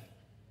going.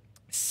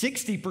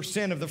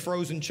 60% of the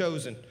frozen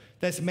chosen,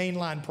 that's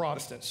mainline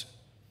Protestants,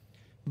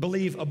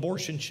 believe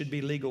abortion should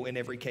be legal in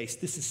every case.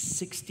 This is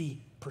 60%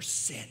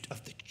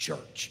 of the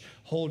church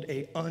hold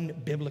an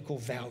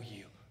unbiblical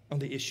value on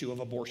the issue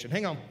of abortion.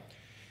 Hang on.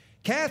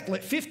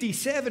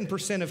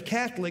 57% of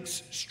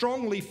Catholics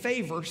strongly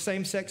favor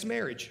same-sex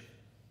marriage.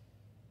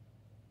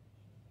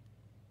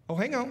 Oh,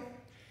 hang on.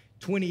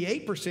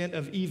 28%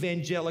 of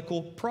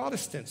evangelical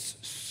Protestants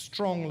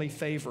strongly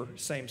favor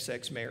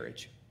same-sex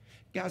marriage.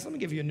 Guys, let me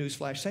give you a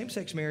newsflash.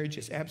 Same-sex marriage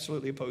is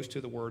absolutely opposed to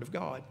the Word of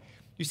God.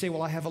 You say,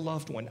 well, I have a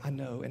loved one. I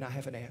know, and I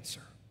have an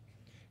answer.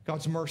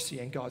 God's mercy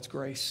and God's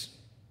grace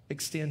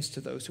extends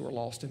to those who are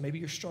lost, and maybe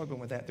you're struggling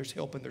with that. There's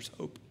help and there's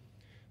hope.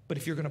 But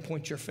if you're going to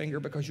point your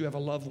finger because you have a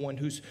loved one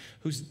who's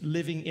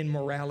living in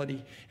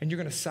morality, and you're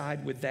going to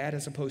side with that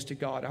as opposed to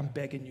God, I'm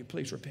begging you,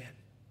 please repent.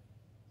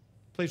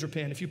 Please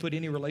repent. If you put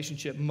any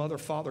relationship, mother,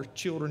 father,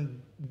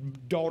 children,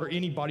 daughter,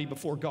 anybody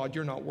before God,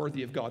 you're not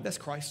worthy of God. That's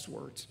Christ's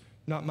words,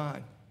 not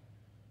mine.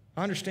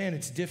 I understand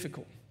it's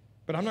difficult,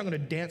 but I'm not going to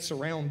dance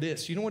around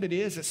this. You know what it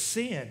is? It's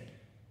sin.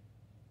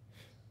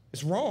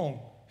 It's wrong.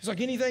 It's like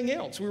anything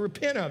else. We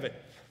repent of it.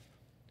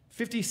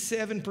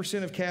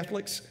 57% of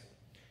Catholics,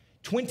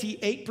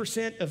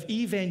 28% of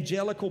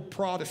evangelical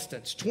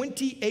Protestants,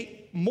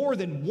 more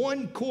than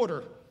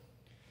 1/4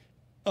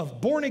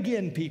 of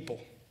born-again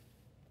people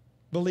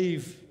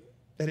believe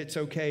that it's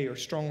okay or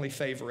strongly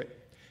favor it.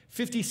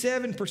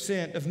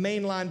 57% of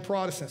mainline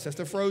Protestants, that's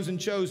the frozen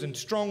chosen,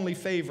 strongly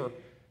favor.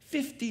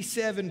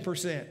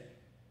 57%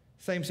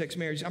 same-sex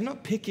marriage. I'm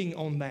not picking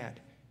on that.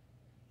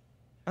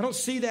 I don't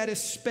see that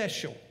as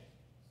special.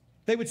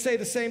 They would say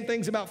the same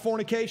things about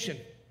fornication.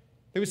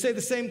 They would say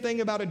the same thing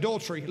about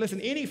adultery.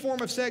 Listen, any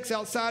form of sex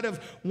outside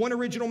of one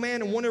original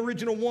man and one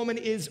original woman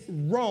is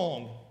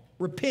wrong.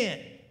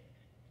 Repent.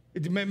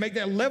 Make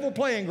that level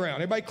playing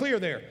ground. Everybody clear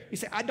there? You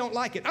say, I don't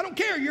like it. I don't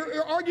care.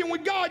 You're arguing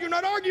with God. You're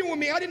not arguing with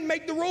me. I didn't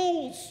make the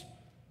rules.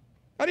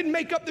 I didn't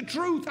make up the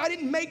truth. I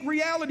didn't make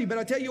reality. But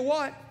I tell you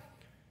what,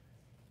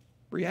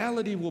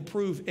 reality will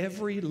prove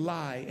every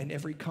lie and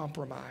every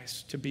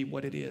compromise to be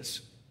what it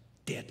is,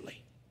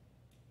 deadly.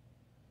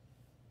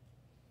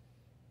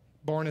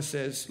 Barna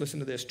says, listen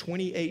to this,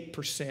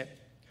 28%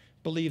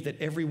 believe that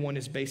everyone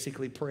is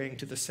basically praying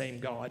to the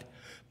same God.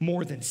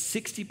 More than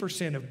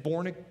 60% of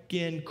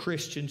born-again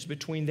Christians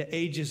between the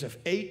ages of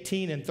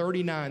 18 and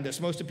 39, that's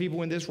most of the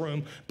people in this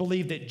room,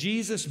 believe that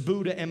Jesus,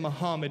 Buddha, and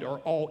Muhammad are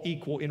all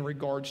equal in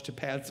regards to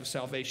paths of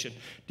salvation.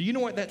 Do you know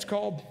what that's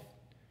called?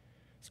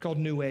 It's called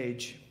New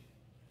Age.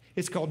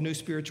 It's called New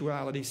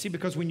Spirituality. See,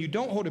 because when you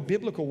don't hold a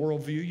biblical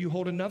worldview, you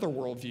hold another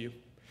worldview.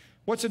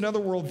 What's another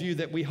worldview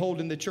that we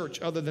hold in the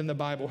church other than the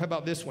Bible? How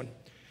about this one?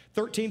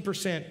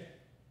 13%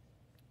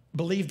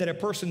 believe that a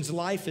person's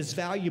life is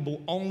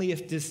valuable only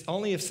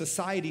if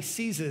society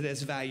sees it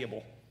as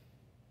valuable.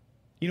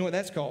 You know what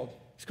that's called?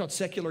 It's called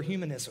secular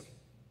humanism.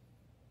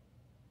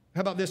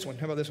 How about this one?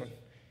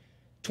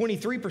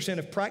 23%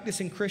 of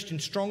practicing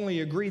Christians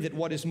strongly agree that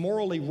what is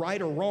morally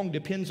right or wrong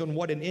depends on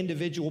what an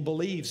individual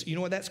believes. You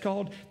know what that's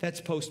called? That's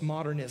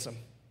postmodernism.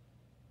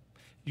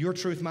 Your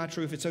truth, my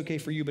truth, it's okay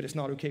for you, but it's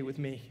not okay with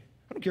me.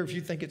 I don't care if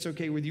you think it's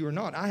okay with you or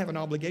not. I have an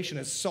obligation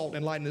as salt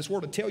and light in this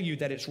world to tell you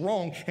that it's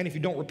wrong, and if you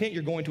don't repent,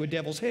 you're going to a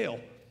devil's hell.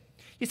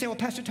 You say, well,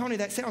 Pastor Tony,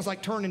 that sounds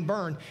like turn and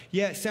burn.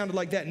 Yeah, it sounded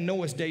like that in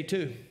Noah's day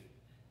too.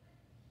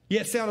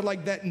 Yeah, it sounded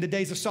like that in the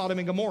days of Sodom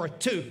and Gomorrah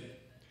too.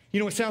 You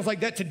know, it sounds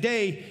like that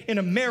today in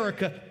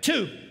America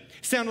too.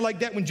 It sounded like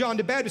that when John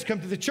the Baptist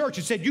came to the church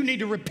and said, you need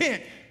to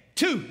repent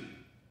too.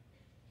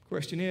 The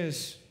question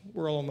is,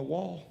 we're all on the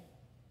wall.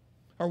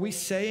 Are we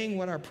saying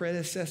what our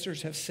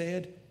predecessors have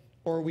said,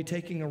 or are we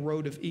taking a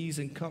road of ease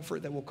and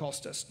comfort that will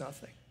cost us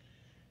nothing?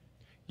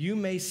 You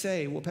may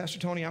say, well, Pastor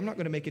Tony, I'm not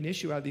going to make an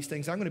issue out of these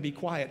things. I'm going to be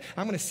quiet.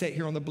 I'm going to sit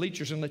here on the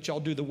bleachers and let y'all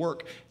do the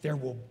work. There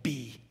will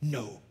be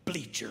no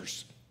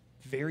bleachers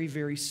very,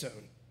 very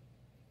soon.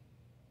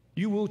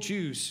 You will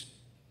choose.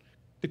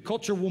 The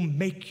culture will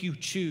make you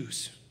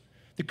choose.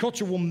 The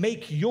culture will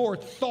make your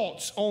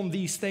thoughts on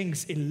these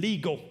things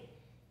illegal.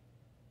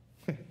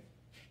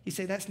 You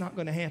say, that's not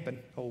going to happen.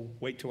 Oh,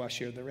 wait till I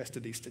share the rest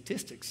of these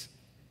statistics.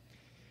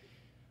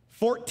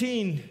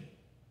 14%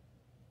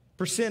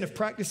 of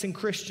practicing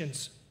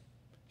Christians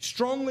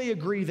strongly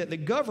agree that the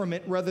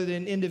government, rather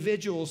than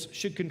individuals,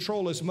 should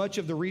control as much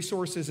of the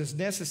resources as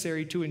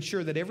necessary to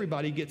ensure that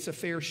everybody gets a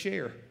fair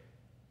share.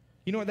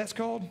 You know what that's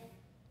called?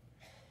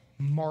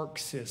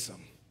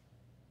 Marxism.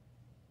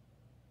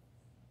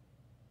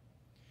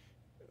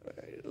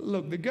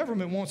 Look, the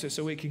government wants it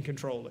so it can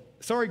control it.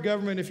 Sorry,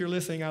 government, if you're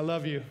listening, I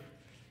love you.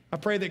 I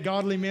pray that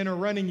godly men are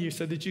running you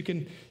so that you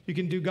can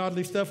do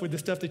godly stuff with the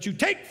stuff that you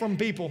take from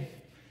people.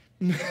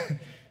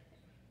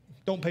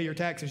 Don't pay your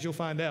taxes, you'll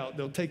find out.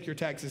 They'll take your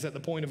taxes at the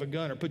point of a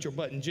gun or put your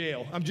butt in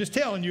jail. I'm just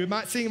telling you, it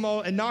might seem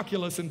all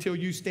innocuous until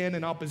you stand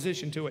in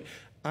opposition to it.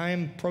 I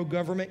am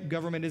pro-government.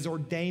 Government is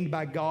ordained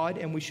by God,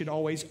 and we should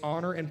always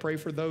honor and pray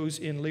for those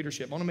in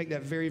leadership. I want to make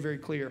that very, very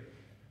clear.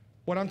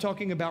 What I'm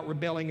talking about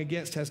rebelling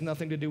against has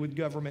nothing to do with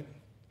government,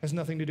 has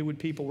nothing to do with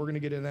people. We're going to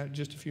get into that in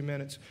just a few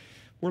minutes.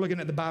 We're looking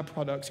at the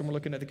byproducts, and we're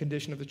looking at the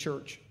condition of the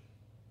church.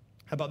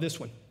 How about this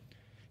one?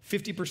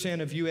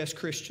 50% of U.S.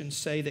 Christians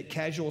say that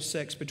casual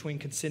sex between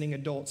consenting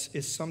adults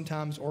is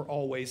sometimes or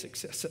always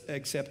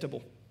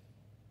acceptable.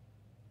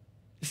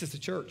 This is the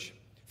church.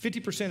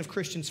 50% of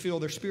Christians feel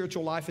their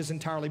spiritual life is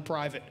entirely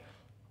private.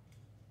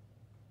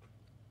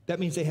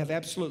 That means they have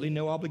absolutely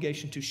no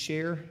obligation to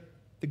share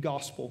the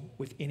gospel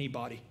with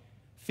anybody.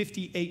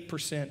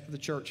 58% of the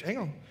church. Hang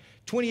on.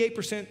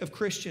 28% of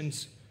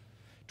Christians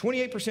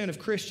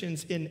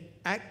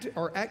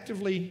are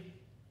actively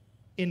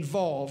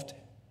involved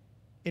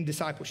in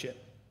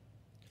discipleship.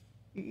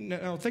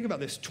 Now think about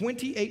this.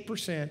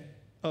 28%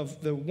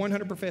 of the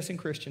 100 professing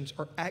Christians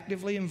are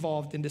actively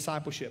involved in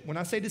discipleship. When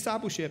I say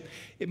discipleship,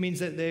 it means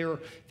that they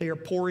are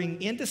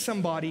pouring into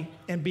somebody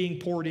and being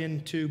poured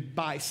into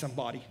by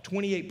somebody.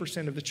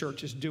 28% of the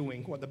church is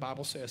doing what the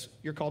Bible says.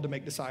 You're called to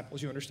make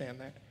disciples. You understand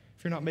that?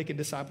 If you're not making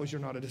disciples,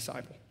 you're not a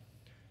disciple.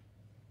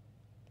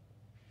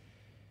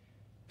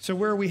 So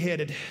where are we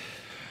headed?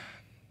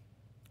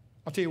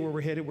 I'll tell you where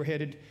we're headed. We're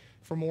headed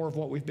for more of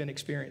what we've been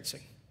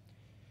experiencing.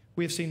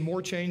 We have seen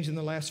more change in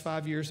the last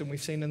 5 years than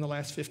we've seen in the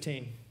last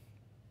 15.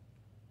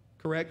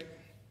 Correct?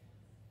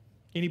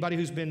 Anybody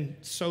who's been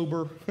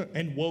sober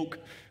and woke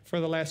for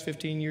the last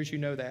 15 years, you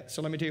know that.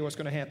 So let me tell you what's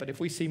going to happen. If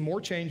we see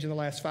more change in the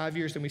last 5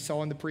 years than we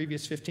saw in the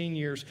previous 15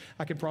 years,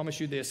 I can promise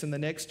you this. In the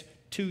next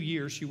 2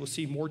 years, you will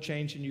see more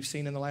change than you've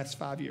seen in the last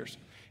 5 years.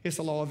 It's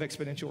the law of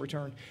exponential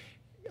return.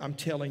 I'm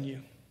telling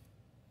you.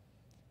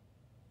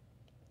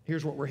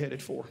 Here's what we're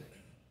headed for.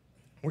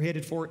 We're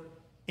headed for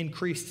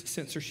increased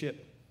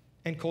censorship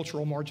and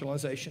cultural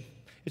marginalization.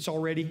 It's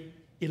already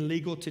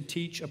illegal to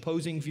teach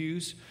opposing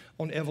views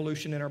on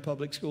evolution in our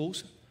public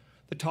schools.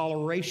 The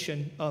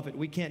toleration of it,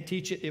 we can't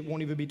teach it. It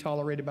won't even be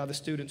tolerated by the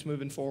students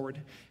moving forward.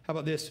 How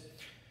about this?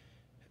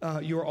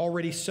 You're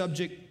already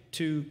subject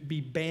to be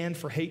banned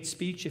for hate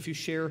speech if you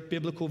share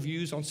biblical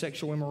views on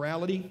sexual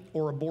immorality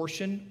or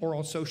abortion or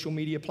on social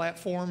media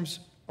platforms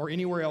or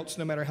anywhere else,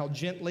 no matter how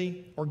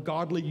gently or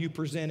godly you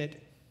present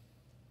it.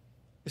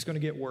 It's going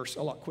to get worse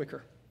a lot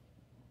quicker.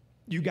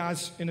 You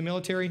guys in the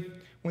military,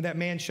 when that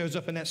man shows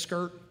up in that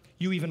skirt,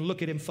 you even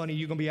look at him funny,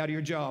 you're going to be out of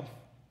your job.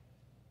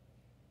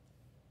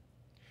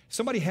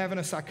 Somebody having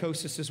a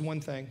psychosis is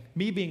one thing.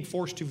 Me being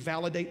forced to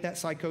validate that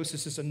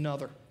psychosis is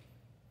another.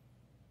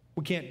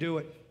 We can't do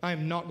it. I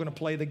am not going to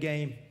play the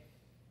game.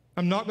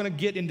 I'm not going to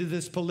get into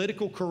this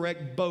political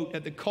correct boat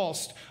at the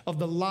cost of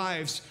the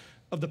lives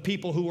of the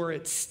people who are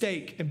at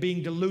stake and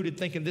being deluded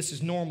thinking this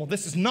is normal.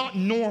 This is not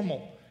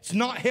normal. It's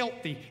not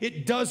healthy.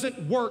 It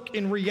doesn't work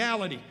in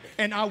reality.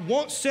 And I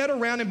won't sit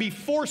around and be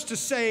forced to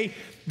say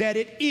that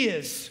it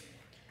is.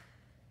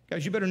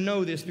 Guys, you better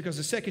know this, because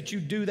the second you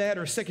do that,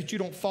 or the second you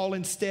don't fall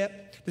in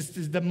step, this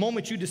is the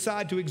moment you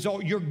decide to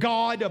exalt your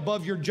God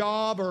above your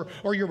job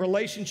or your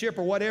relationship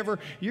or whatever,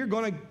 you're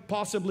going to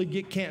possibly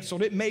get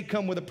canceled. It may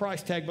come with a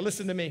price tag, but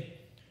listen to me.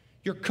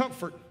 Your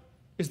comfort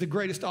is the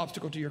greatest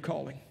obstacle to your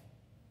calling.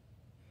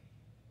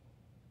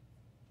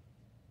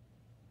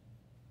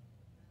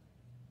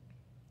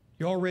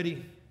 You're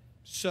already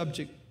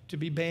subject to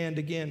be banned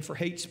again for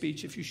hate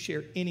speech if you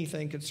share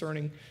anything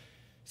concerning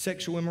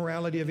sexual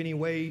immorality of any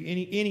way,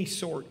 any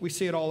sort. We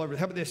see it all over.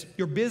 How about this?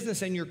 Your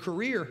business and your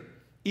career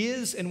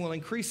is and will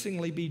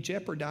increasingly be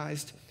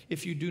jeopardized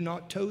if you do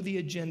not toe the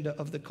agenda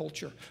of the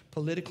culture,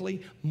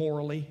 politically,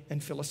 morally,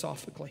 and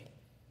philosophically.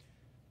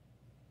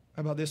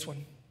 How about this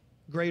one?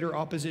 Greater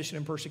opposition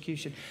and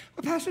persecution.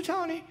 Well, Pastor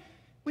Tony,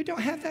 we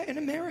don't have that in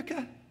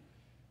America.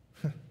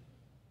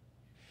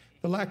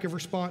 The lack of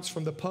response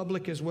from the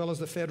public as well as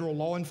the federal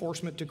law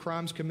enforcement to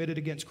crimes committed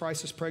against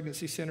crisis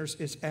pregnancy centers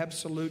is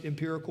absolute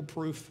empirical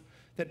proof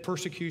that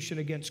persecution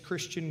against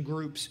Christian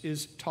groups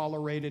is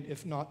tolerated,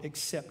 if not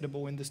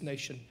acceptable, in this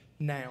nation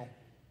now.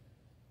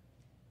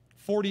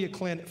 40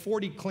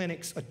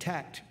 clinics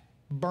attacked,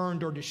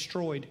 burned, or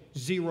destroyed,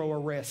 0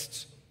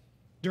 arrests.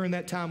 During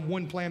that time,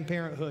 1 Planned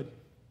Parenthood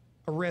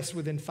arrest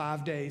within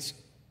 5 days.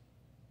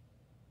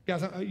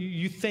 Guys,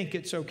 you think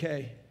it's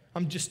okay.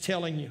 I'm just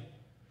telling you.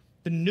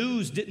 The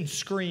news didn't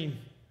scream.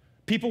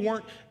 People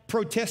weren't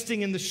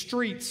protesting in the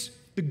streets.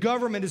 The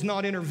government is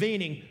not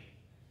intervening.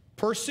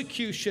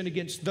 Persecution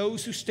against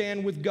those who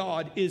stand with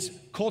God is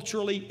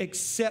culturally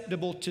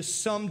acceptable to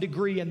some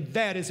degree, and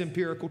that is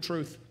empirical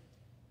truth.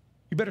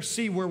 You better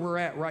see where we're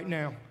at right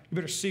now. You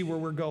better see where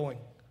we're going.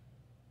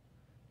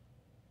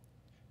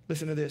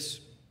 Listen to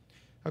this.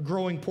 A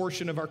growing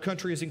portion of our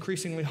country is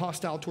increasingly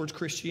hostile towards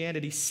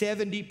Christianity.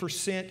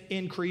 70%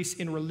 increase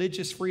in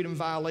religious freedom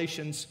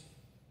violations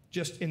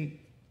just in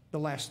the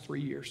last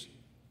 3 years.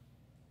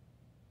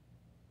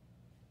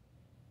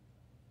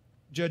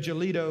 Judge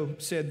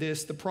Alito said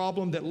this: the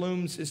problem that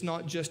looms is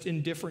not just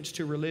indifference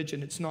to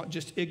religion. It's not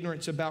just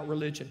ignorance about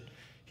religion.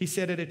 He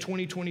said at a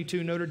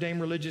 2022 Notre Dame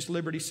Religious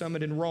Liberty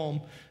Summit in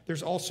Rome,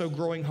 there's also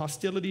growing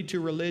hostility to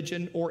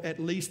religion, or at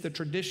least the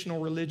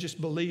traditional religious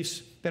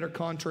beliefs that are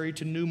contrary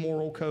to new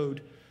moral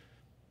code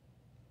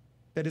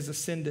that is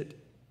ascendant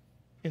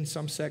in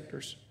some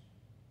sectors.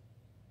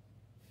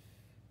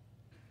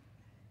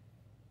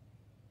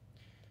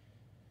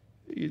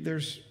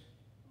 There's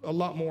a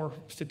lot more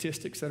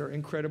statistics that are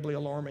incredibly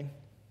alarming.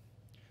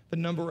 The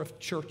number of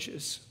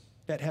churches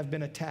that have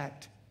been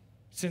attacked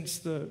since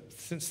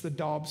the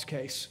Dobbs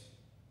case.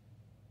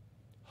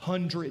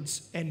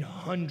 Hundreds and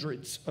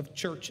hundreds of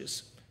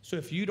churches. So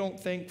if you don't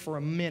think for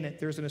a minute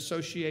there's an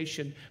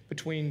association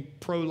between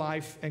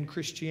pro-life and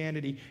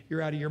Christianity,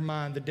 you're out of your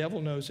mind. The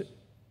devil knows it.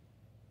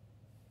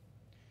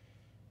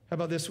 How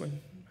about this one?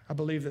 I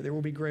believe that there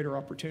will be greater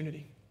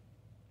opportunity.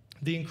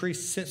 The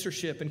increased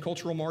censorship and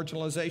cultural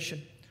marginalization,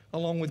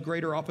 along with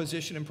greater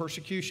opposition and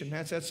persecution.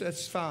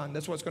 That's fine.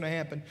 That's what's going to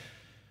happen.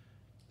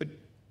 But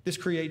this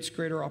creates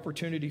greater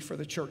opportunity for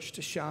the church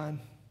to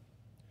shine,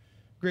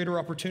 greater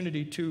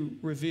opportunity to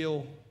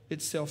reveal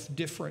itself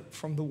different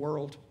from the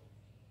world,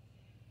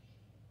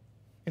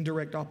 in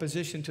direct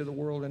opposition to the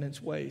world and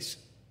its ways.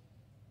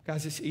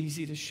 Guys, it's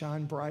easy to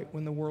shine bright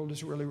when the world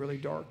is really, really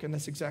dark, and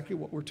that's exactly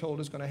what we're told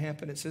is going to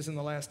happen. It says in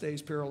the last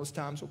days, perilous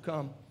times will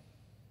come.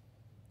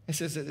 It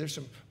says that there's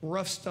some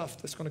rough stuff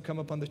that's going to come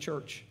upon the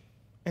church,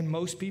 and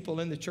most people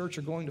in the church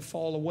are going to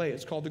fall away.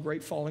 It's called the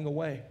great falling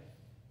away.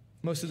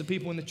 Most of the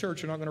people in the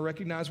church are not going to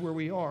recognize where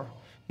we are,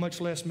 much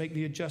less make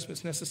the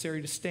adjustments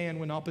necessary to stand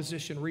when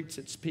opposition reaches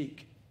its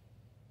peak.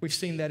 We've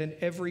seen that in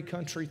every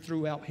country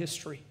throughout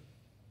history.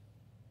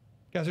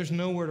 Guys, there's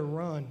nowhere to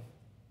run.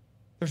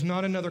 There's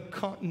not another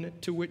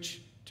continent to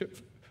which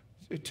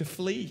to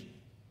flee.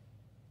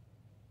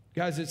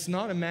 Guys, it's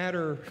not a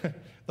matter,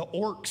 the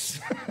orcs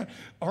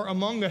are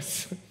among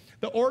us.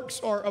 The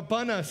orcs are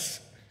upon us.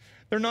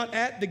 They're not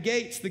at the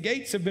gates. The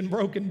gates have been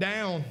broken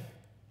down.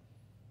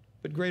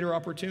 But greater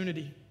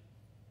opportunity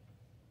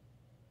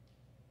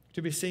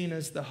to be seen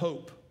as the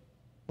hope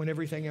when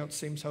everything else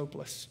seems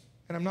hopeless.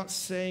 And I'm not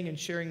saying and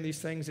sharing these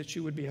things that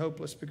you would be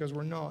hopeless, because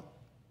we're not.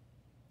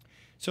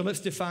 So let's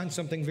define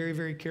something very,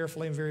 very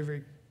carefully and very,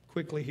 very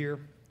quickly here.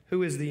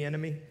 Who is the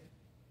enemy?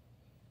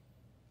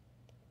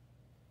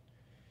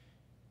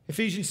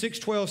 Ephesians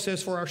 6:12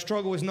 says, for our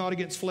struggle is not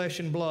against flesh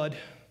and blood.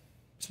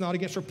 It's not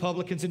against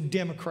Republicans and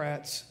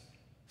Democrats.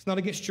 It's not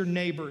against your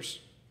neighbors,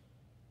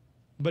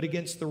 but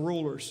against the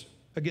rulers,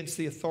 against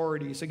the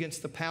authorities,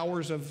 against the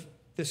powers of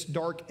this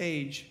dark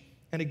age,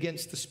 and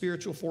against the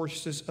spiritual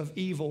forces of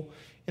evil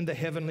in the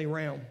heavenly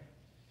realm.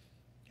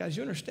 Guys,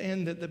 you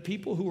understand that the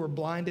people who are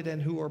blinded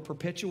and who are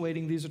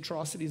perpetuating these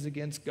atrocities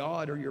against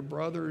God are your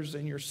brothers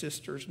and your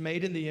sisters,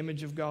 made in the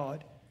image of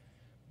God,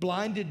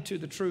 blinded to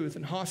the truth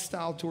and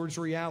hostile towards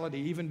reality,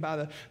 even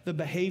by the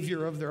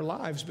behavior of their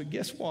lives. But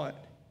guess what?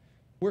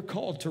 We're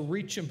called to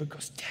reach them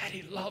because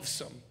Daddy loves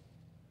them.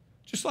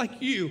 Just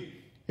like you,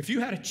 if you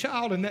had a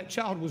child and that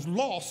child was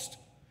lost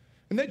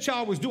and that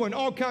child was doing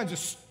all kinds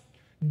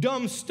of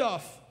dumb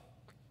stuff,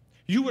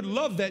 you would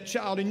love that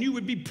child and you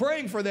would be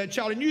praying for that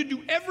child and you'd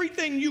do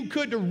everything you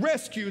could to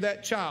rescue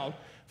that child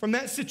from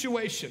that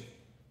situation.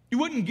 You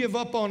wouldn't give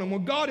up on them. Well,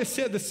 God has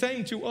said the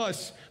same to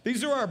us.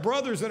 These are our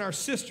brothers and our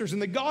sisters,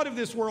 and the God of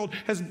this world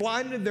has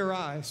blinded their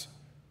eyes.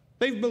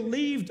 They've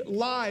believed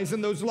lies,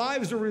 and those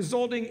lies are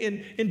resulting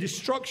in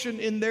destruction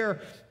in their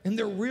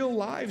real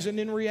lives and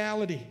in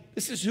reality.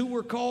 This is who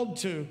we're called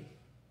to.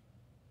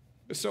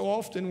 But so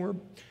often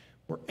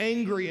we're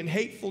angry and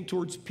hateful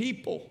towards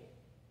people.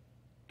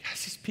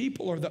 Guys, these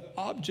people are the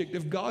object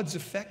of God's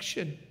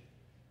affection.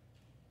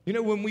 You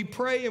know, when we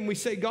pray and we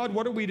say, God,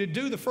 what are we to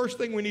do? The first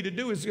thing we need to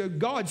do is go,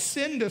 God,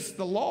 send us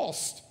the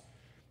lost.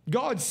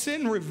 God,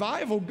 send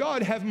revival.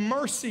 God, have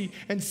mercy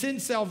and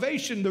send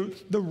salvation.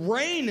 The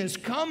rain is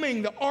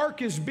coming. The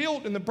ark is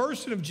built in the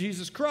person of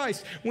Jesus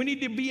Christ. We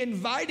need to be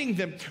inviting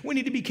them. We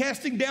need to be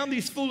casting down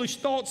these foolish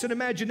thoughts and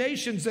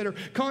imaginations that are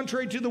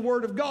contrary to the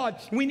word of God.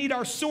 We need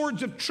our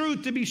swords of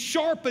truth to be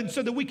sharpened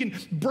so that we can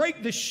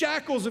break the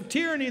shackles of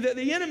tyranny that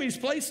the enemy's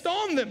placed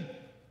on them.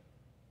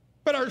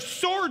 But our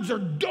swords are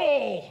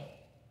dull,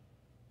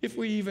 if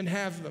we even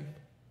have them.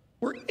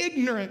 We're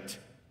ignorant.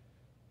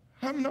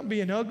 I'm not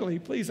being ugly,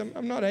 please.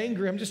 I'm not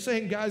angry. I'm just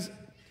saying, guys,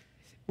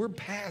 we're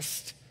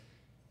past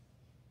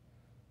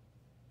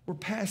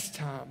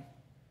time.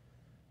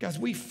 Guys,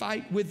 we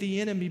fight with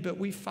the enemy, but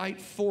we fight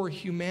for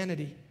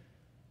humanity.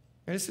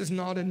 And this is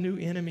not a new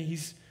enemy.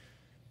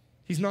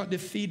 He's not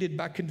defeated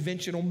by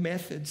conventional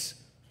methods,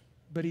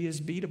 but he is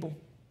beatable.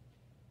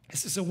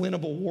 This is a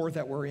winnable war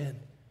that we're in.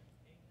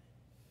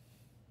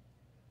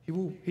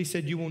 He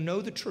said, you will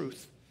know the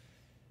truth,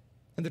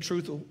 and the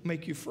truth will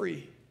make you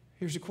free.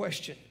 Here's a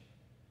question.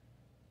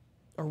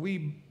 Are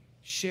we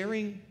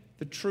sharing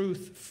the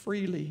truth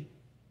freely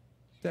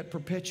that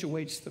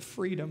perpetuates the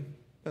freedom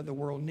that the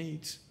world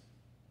needs?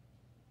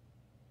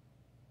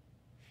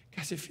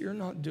 Guys, if you're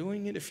not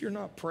doing it, if you're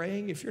not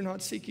praying, if you're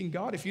not seeking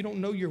God, if you don't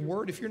know your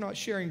word, if you're not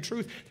sharing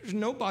truth, there's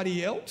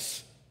nobody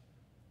else.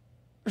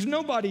 There's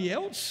nobody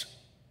else.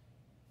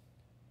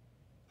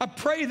 I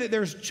pray that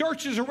there's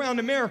churches around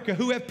America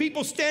who have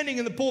people standing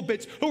in the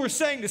pulpits who are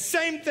saying the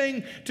same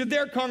thing to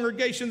their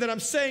congregation that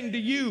I'm saying to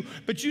you,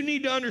 but you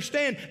need to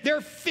understand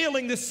they're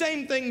feeling the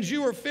same things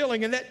you are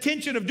feeling, and that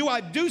tension of do I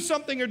do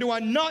something or do I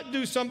not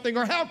do something,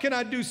 or how can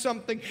I do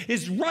something,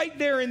 is right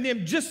there in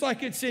them just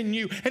like it's in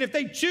you. And if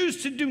they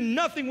choose to do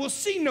nothing, we'll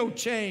see no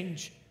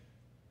change.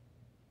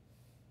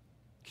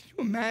 Can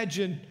you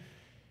imagine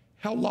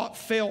how Lot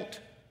felt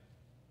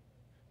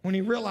when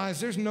he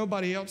realized there's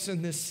nobody else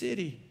in this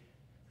city?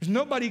 There's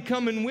nobody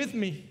coming with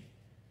me.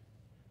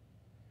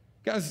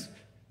 Guys,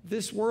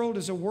 this world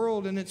is a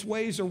world, and its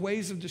ways are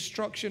ways of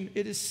destruction.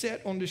 It is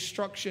set on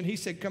destruction. He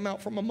said, come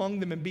out from among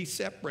them and be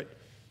separate.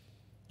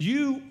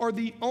 You are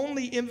the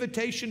only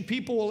invitation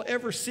people will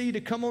ever see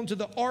to come onto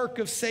the ark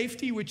of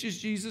safety, which is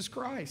Jesus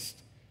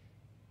Christ.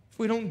 If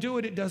we don't do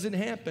it, it doesn't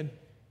happen.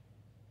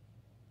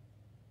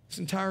 This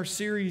entire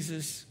series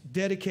is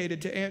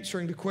dedicated to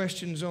answering the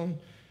questions on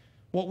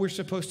what we're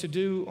supposed to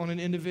do on an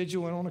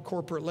individual and on a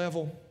corporate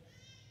level.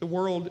 The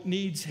world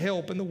needs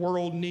help and the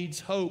world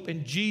needs hope,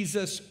 and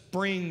Jesus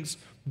brings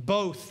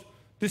both.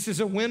 This is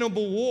a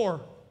winnable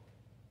war.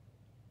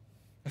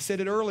 I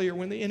said it earlier,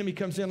 when the enemy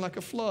comes in like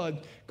a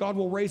flood, God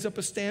will raise up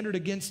a standard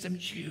against him.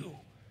 You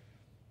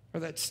are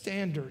that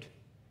standard.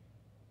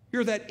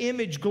 You're that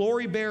image,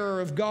 glory bearer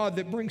of God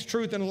that brings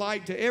truth and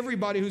light to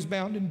everybody who's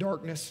bound in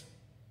darkness.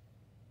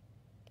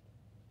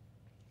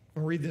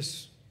 I'll read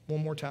this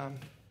one more time.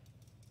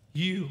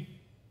 You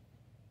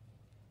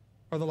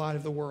are the light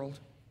of the world.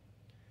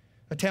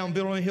 A town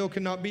built on a hill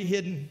cannot be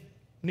hidden.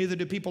 Neither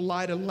do people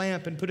light a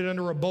lamp and put it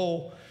under a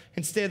bowl.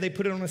 Instead, they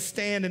put it on a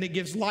stand, and it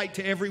gives light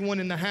to everyone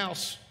in the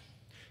house.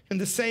 In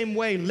the same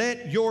way,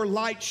 let your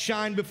light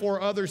shine before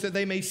others, that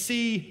they may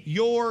see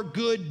your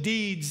good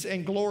deeds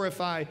and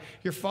glorify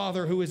your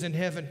Father who is in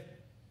heaven.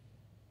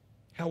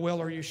 How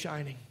well are you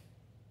shining?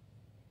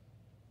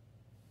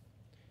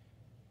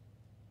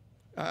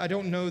 I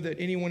don't know that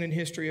anyone in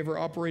history ever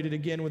operated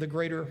again with a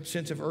greater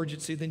sense of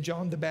urgency than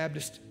John the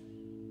Baptist.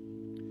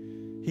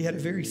 He had a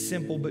very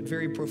simple but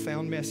very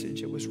profound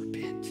message. It was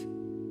repent.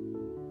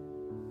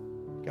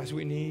 Guys,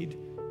 we need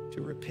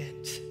to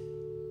repent.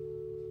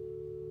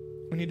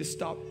 We need to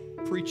stop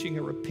preaching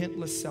a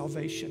repentless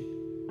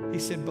salvation. He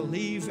said,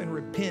 believe and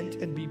repent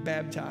and be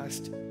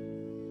baptized.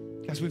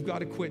 Guys, we've got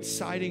to quit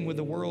siding with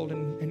the world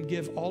and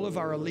give all of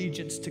our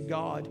allegiance to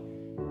God.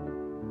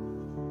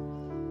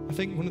 I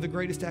think one of the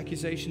greatest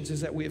accusations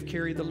is that we have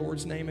carried the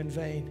Lord's name in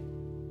vain.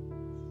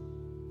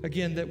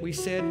 Again, that we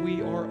said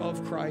we are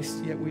of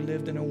Christ, yet we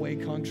lived in a way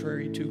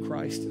contrary to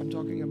Christ. I'm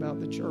talking about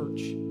the church.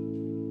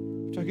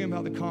 I'm talking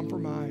about the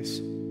compromise,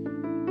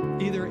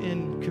 either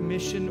in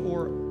commission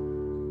or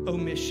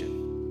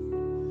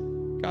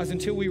omission. Guys,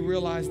 until we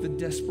realize the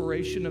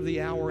desperation of the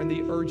hour and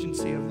the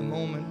urgency of the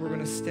moment, we're going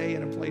to stay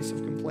in a place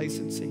of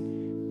complacency,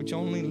 which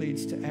only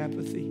leads to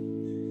apathy.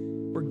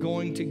 We're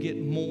going to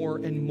get more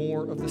and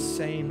more of the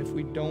same if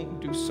we don't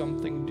do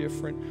something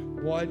different.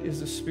 What is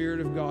the Spirit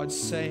of God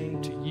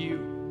saying to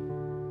you?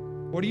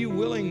 What are you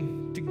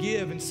willing to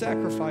give and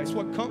sacrifice?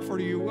 What comfort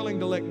are you willing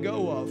to let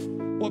go of?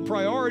 What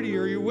priority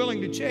are you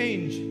willing to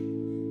change?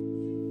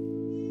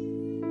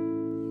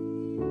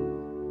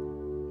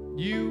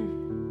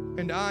 You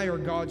and I are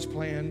God's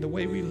plan, the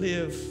way we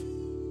live,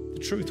 the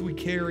truth we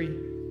carry,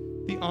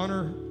 the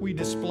honor we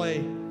display,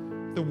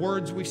 the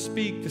words we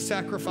speak, the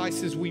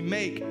sacrifices we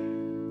make,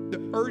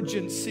 the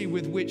urgency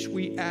with which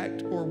we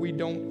act or we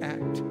don't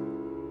act.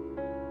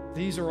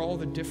 These are all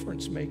the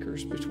difference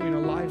makers between a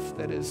life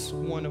that is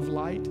one of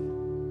light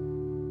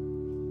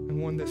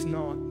and one that's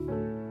not.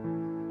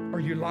 Are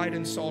you light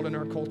and salt in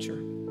our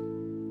culture?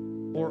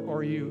 Or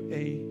are you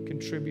a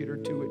contributor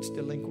to its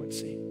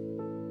delinquency?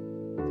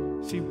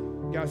 See,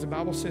 guys, the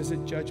Bible says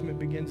that judgment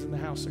begins in the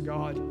house of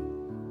God. The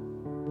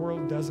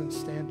world doesn't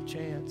stand a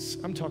chance.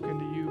 I'm talking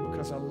to you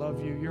because I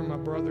love you. You're my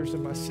brothers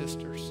and my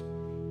sisters.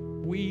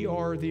 We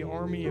are the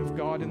army of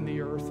God in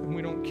the earth, and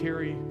we don't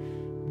carry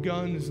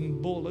guns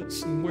and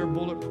bullets and wear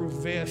bulletproof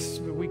vests,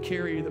 but we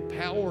carry the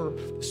power,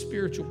 the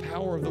spiritual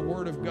power of the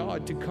Word of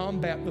God to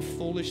combat the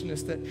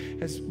foolishness that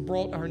has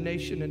brought our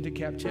nation into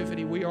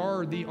captivity. We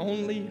are the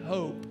only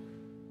hope.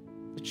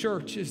 The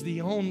church is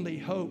the only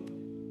hope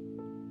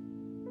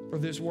for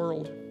this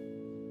world.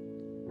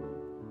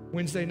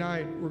 Wednesday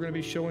night, we're going to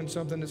be showing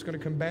something that's going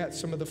to combat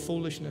some of the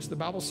foolishness. The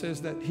Bible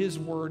says that His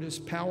Word is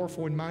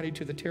powerful and mighty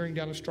to the tearing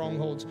down of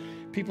strongholds.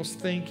 People's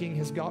thinking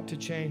has got to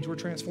change. We're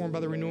transformed by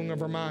the renewing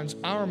of our minds.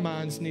 Our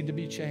minds need to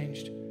be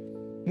changed.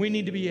 We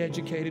need to be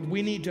educated.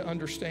 We need to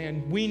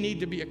understand. We need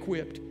to be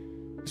equipped.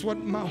 It's what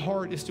my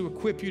heart is, to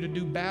equip you to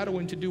do battle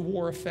and to do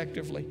war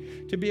effectively,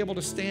 to be able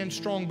to stand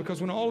strong, because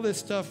when all of this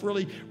stuff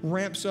really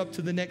ramps up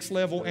to the next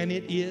level, and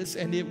it is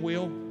and it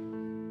will,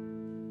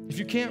 if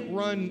you can't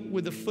run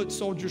with the foot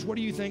soldiers, what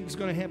do you think is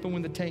going to happen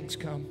when the tanks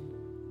come?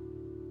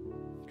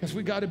 Because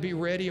we've got to be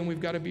ready and we've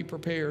got to be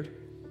prepared.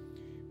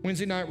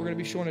 Wednesday night, we're going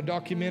to be showing a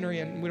documentary,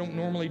 and we don't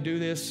normally do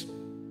this.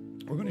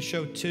 We're going to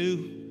show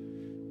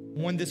two.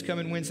 One this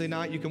coming Wednesday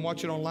night. You can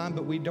watch it online,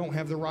 but we don't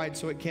have the right,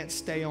 so it can't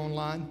stay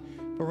online.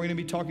 But we're going to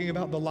be talking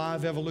about the lie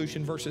of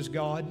evolution versus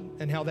God,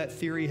 and how that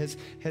theory has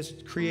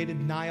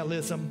created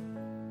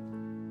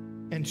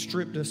nihilism and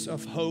stripped us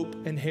of hope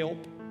and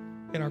help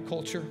in our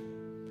culture.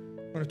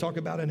 We're going to talk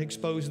about and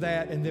expose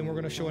that, and then we're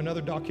going to show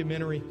another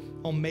documentary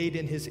on Made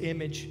in His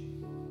Image,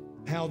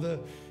 how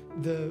the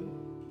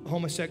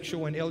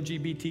homosexual and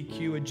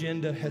LGBTQ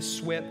agenda has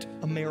swept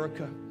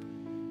America,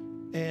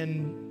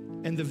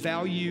 and the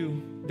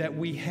value that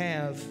we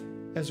have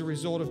as a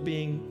result of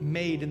being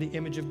made in the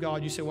image of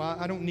God. You say, well,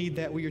 I don't need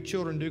that. Well, your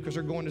children do, because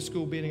they're going to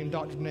school being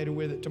indoctrinated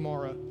with it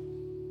tomorrow.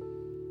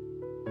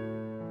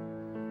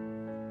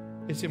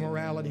 It's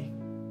immorality.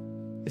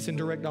 It's in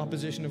direct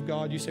opposition of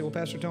God. You say, well,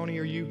 Pastor Tony,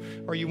 are you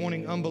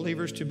wanting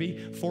unbelievers to be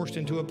forced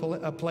into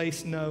a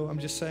place? No, I'm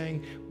just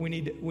saying we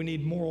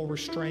need moral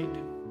restraint.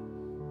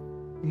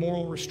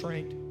 Moral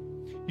restraint.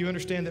 You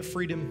understand that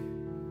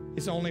freedom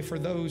is only for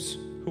those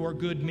who are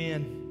good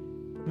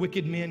men.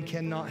 Wicked men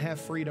cannot have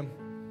freedom.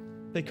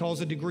 They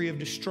cause a degree of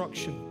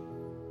destruction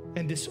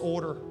and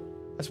disorder.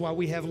 That's why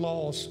we have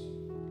laws.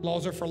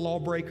 Laws are for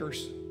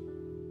lawbreakers.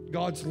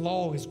 God's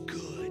law is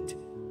good.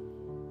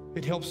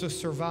 It helps us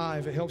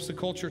survive. It helps the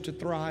culture to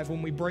thrive.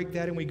 When we break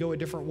that and we go a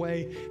different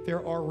way,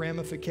 there are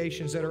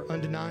ramifications that are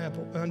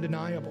undeniable.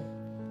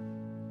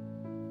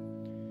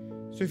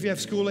 So if you have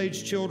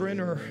school-age children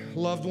or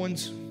loved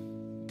ones,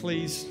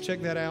 please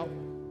check that out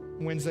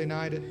Wednesday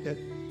night at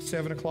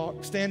 7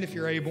 o'clock. Stand if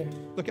you're able.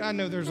 Look, I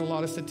know there's a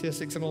lot of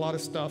statistics and a lot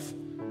of stuff.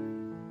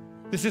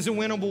 This is a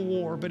winnable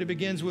war, but it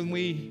begins when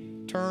we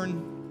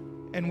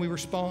turn and we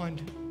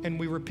respond and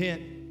we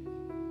repent.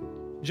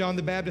 John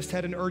the Baptist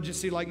had an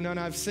urgency like none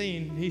I've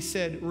seen. He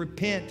said,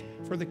 repent,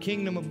 for the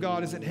kingdom of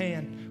God is at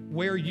hand.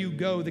 Where you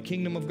go, the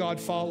kingdom of God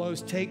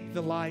follows. Take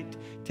the light,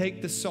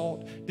 take the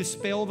salt,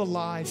 dispel the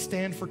lie,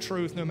 stand for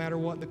truth no matter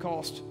what the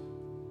cost.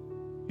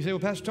 You say, well,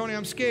 Pastor Tony,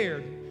 I'm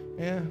scared.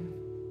 Yeah,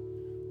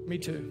 me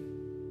too.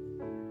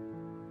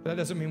 But that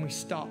doesn't mean we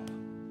stop.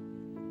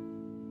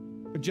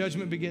 But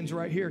judgment begins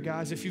right here,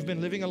 guys. If you've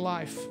been living a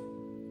life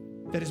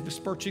that is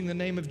besmirching the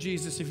name of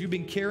Jesus, if you've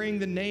been carrying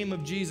the name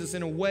of Jesus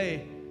in a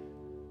way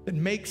that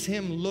makes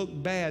Him look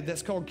bad,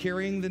 that's called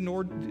carrying the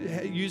Lord,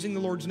 using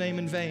the Lord's name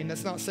in vain.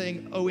 That's not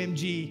saying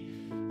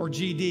OMG or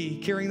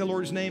GD. Carrying the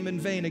Lord's name in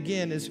vain,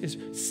 again, is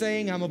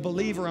saying I'm a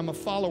believer, I'm a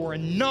follower,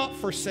 and not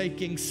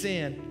forsaking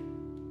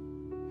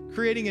sin.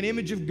 Creating an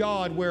image of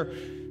God where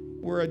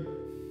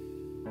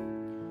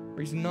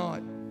He's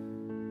not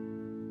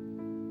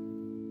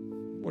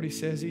what He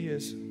says He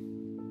is.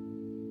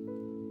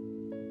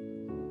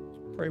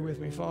 Pray with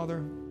me,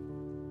 Father.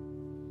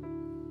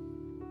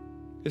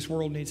 This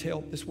world needs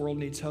help. This world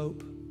needs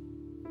hope.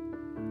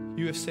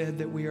 You have said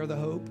that we are the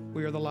hope.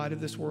 We are the light of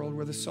this world.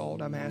 We're the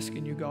salt. I'm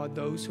asking you, God,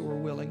 those who are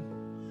willing,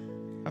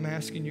 I'm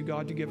asking you,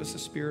 God, to give us a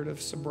spirit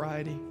of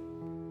sobriety.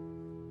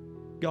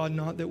 God,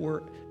 not that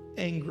we're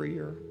angry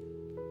or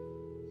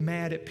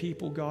mad at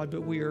people, God,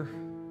 but we are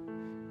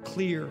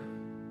clear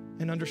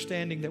and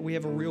understanding that we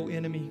have a real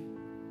enemy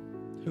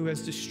who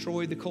has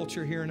destroyed the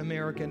culture here in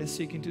America and is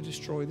seeking to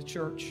destroy the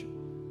church.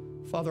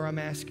 Father, I'm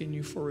asking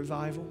you for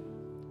revival.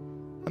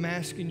 I'm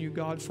asking you,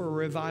 God, for a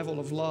revival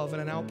of love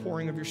and an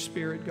outpouring of your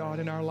Spirit, God,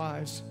 in our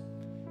lives.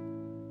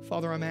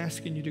 Father, I'm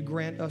asking you to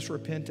grant us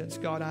repentance.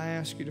 God, I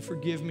ask you to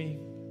forgive me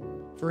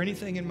for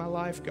anything in my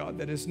life, God,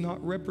 that has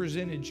not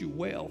represented you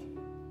well.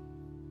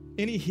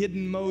 Any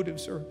hidden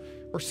motives or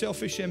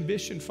selfish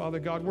ambition, Father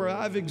God, where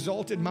I've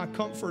exalted my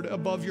comfort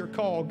above your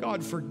call.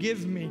 God,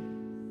 forgive me.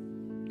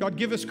 God,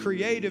 give us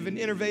creative and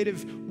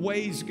innovative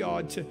ways,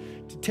 God, to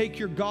take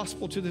your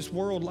gospel to this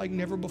world like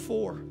never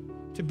before,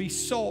 to be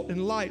salt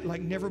and light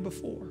like never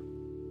before.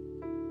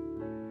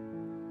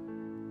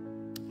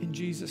 In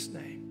Jesus'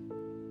 name.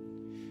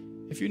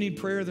 If you need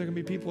prayer, there are going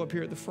to be people up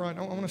here at the front.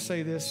 I want to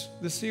say this.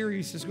 The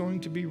series is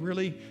going to be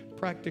really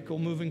practical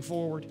moving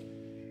forward.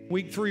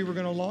 Week 3, we're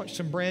going to launch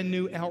some brand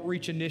new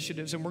outreach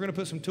initiatives, and we're going to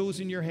put some tools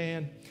in your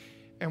hand,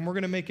 and we're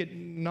going to make it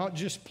not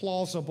just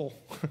plausible.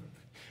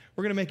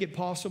 We're going to make it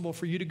possible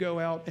for you to go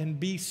out and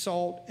be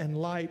salt and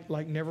light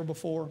like never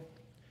before.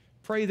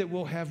 Pray that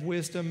we'll have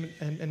wisdom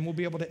and we'll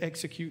be able to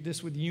execute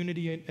this with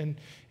unity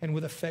and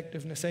with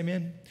effectiveness.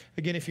 Amen?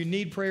 Again, if you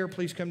need prayer,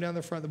 please come down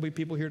the front. There'll be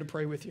people here to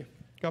pray with you.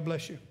 God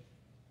bless you.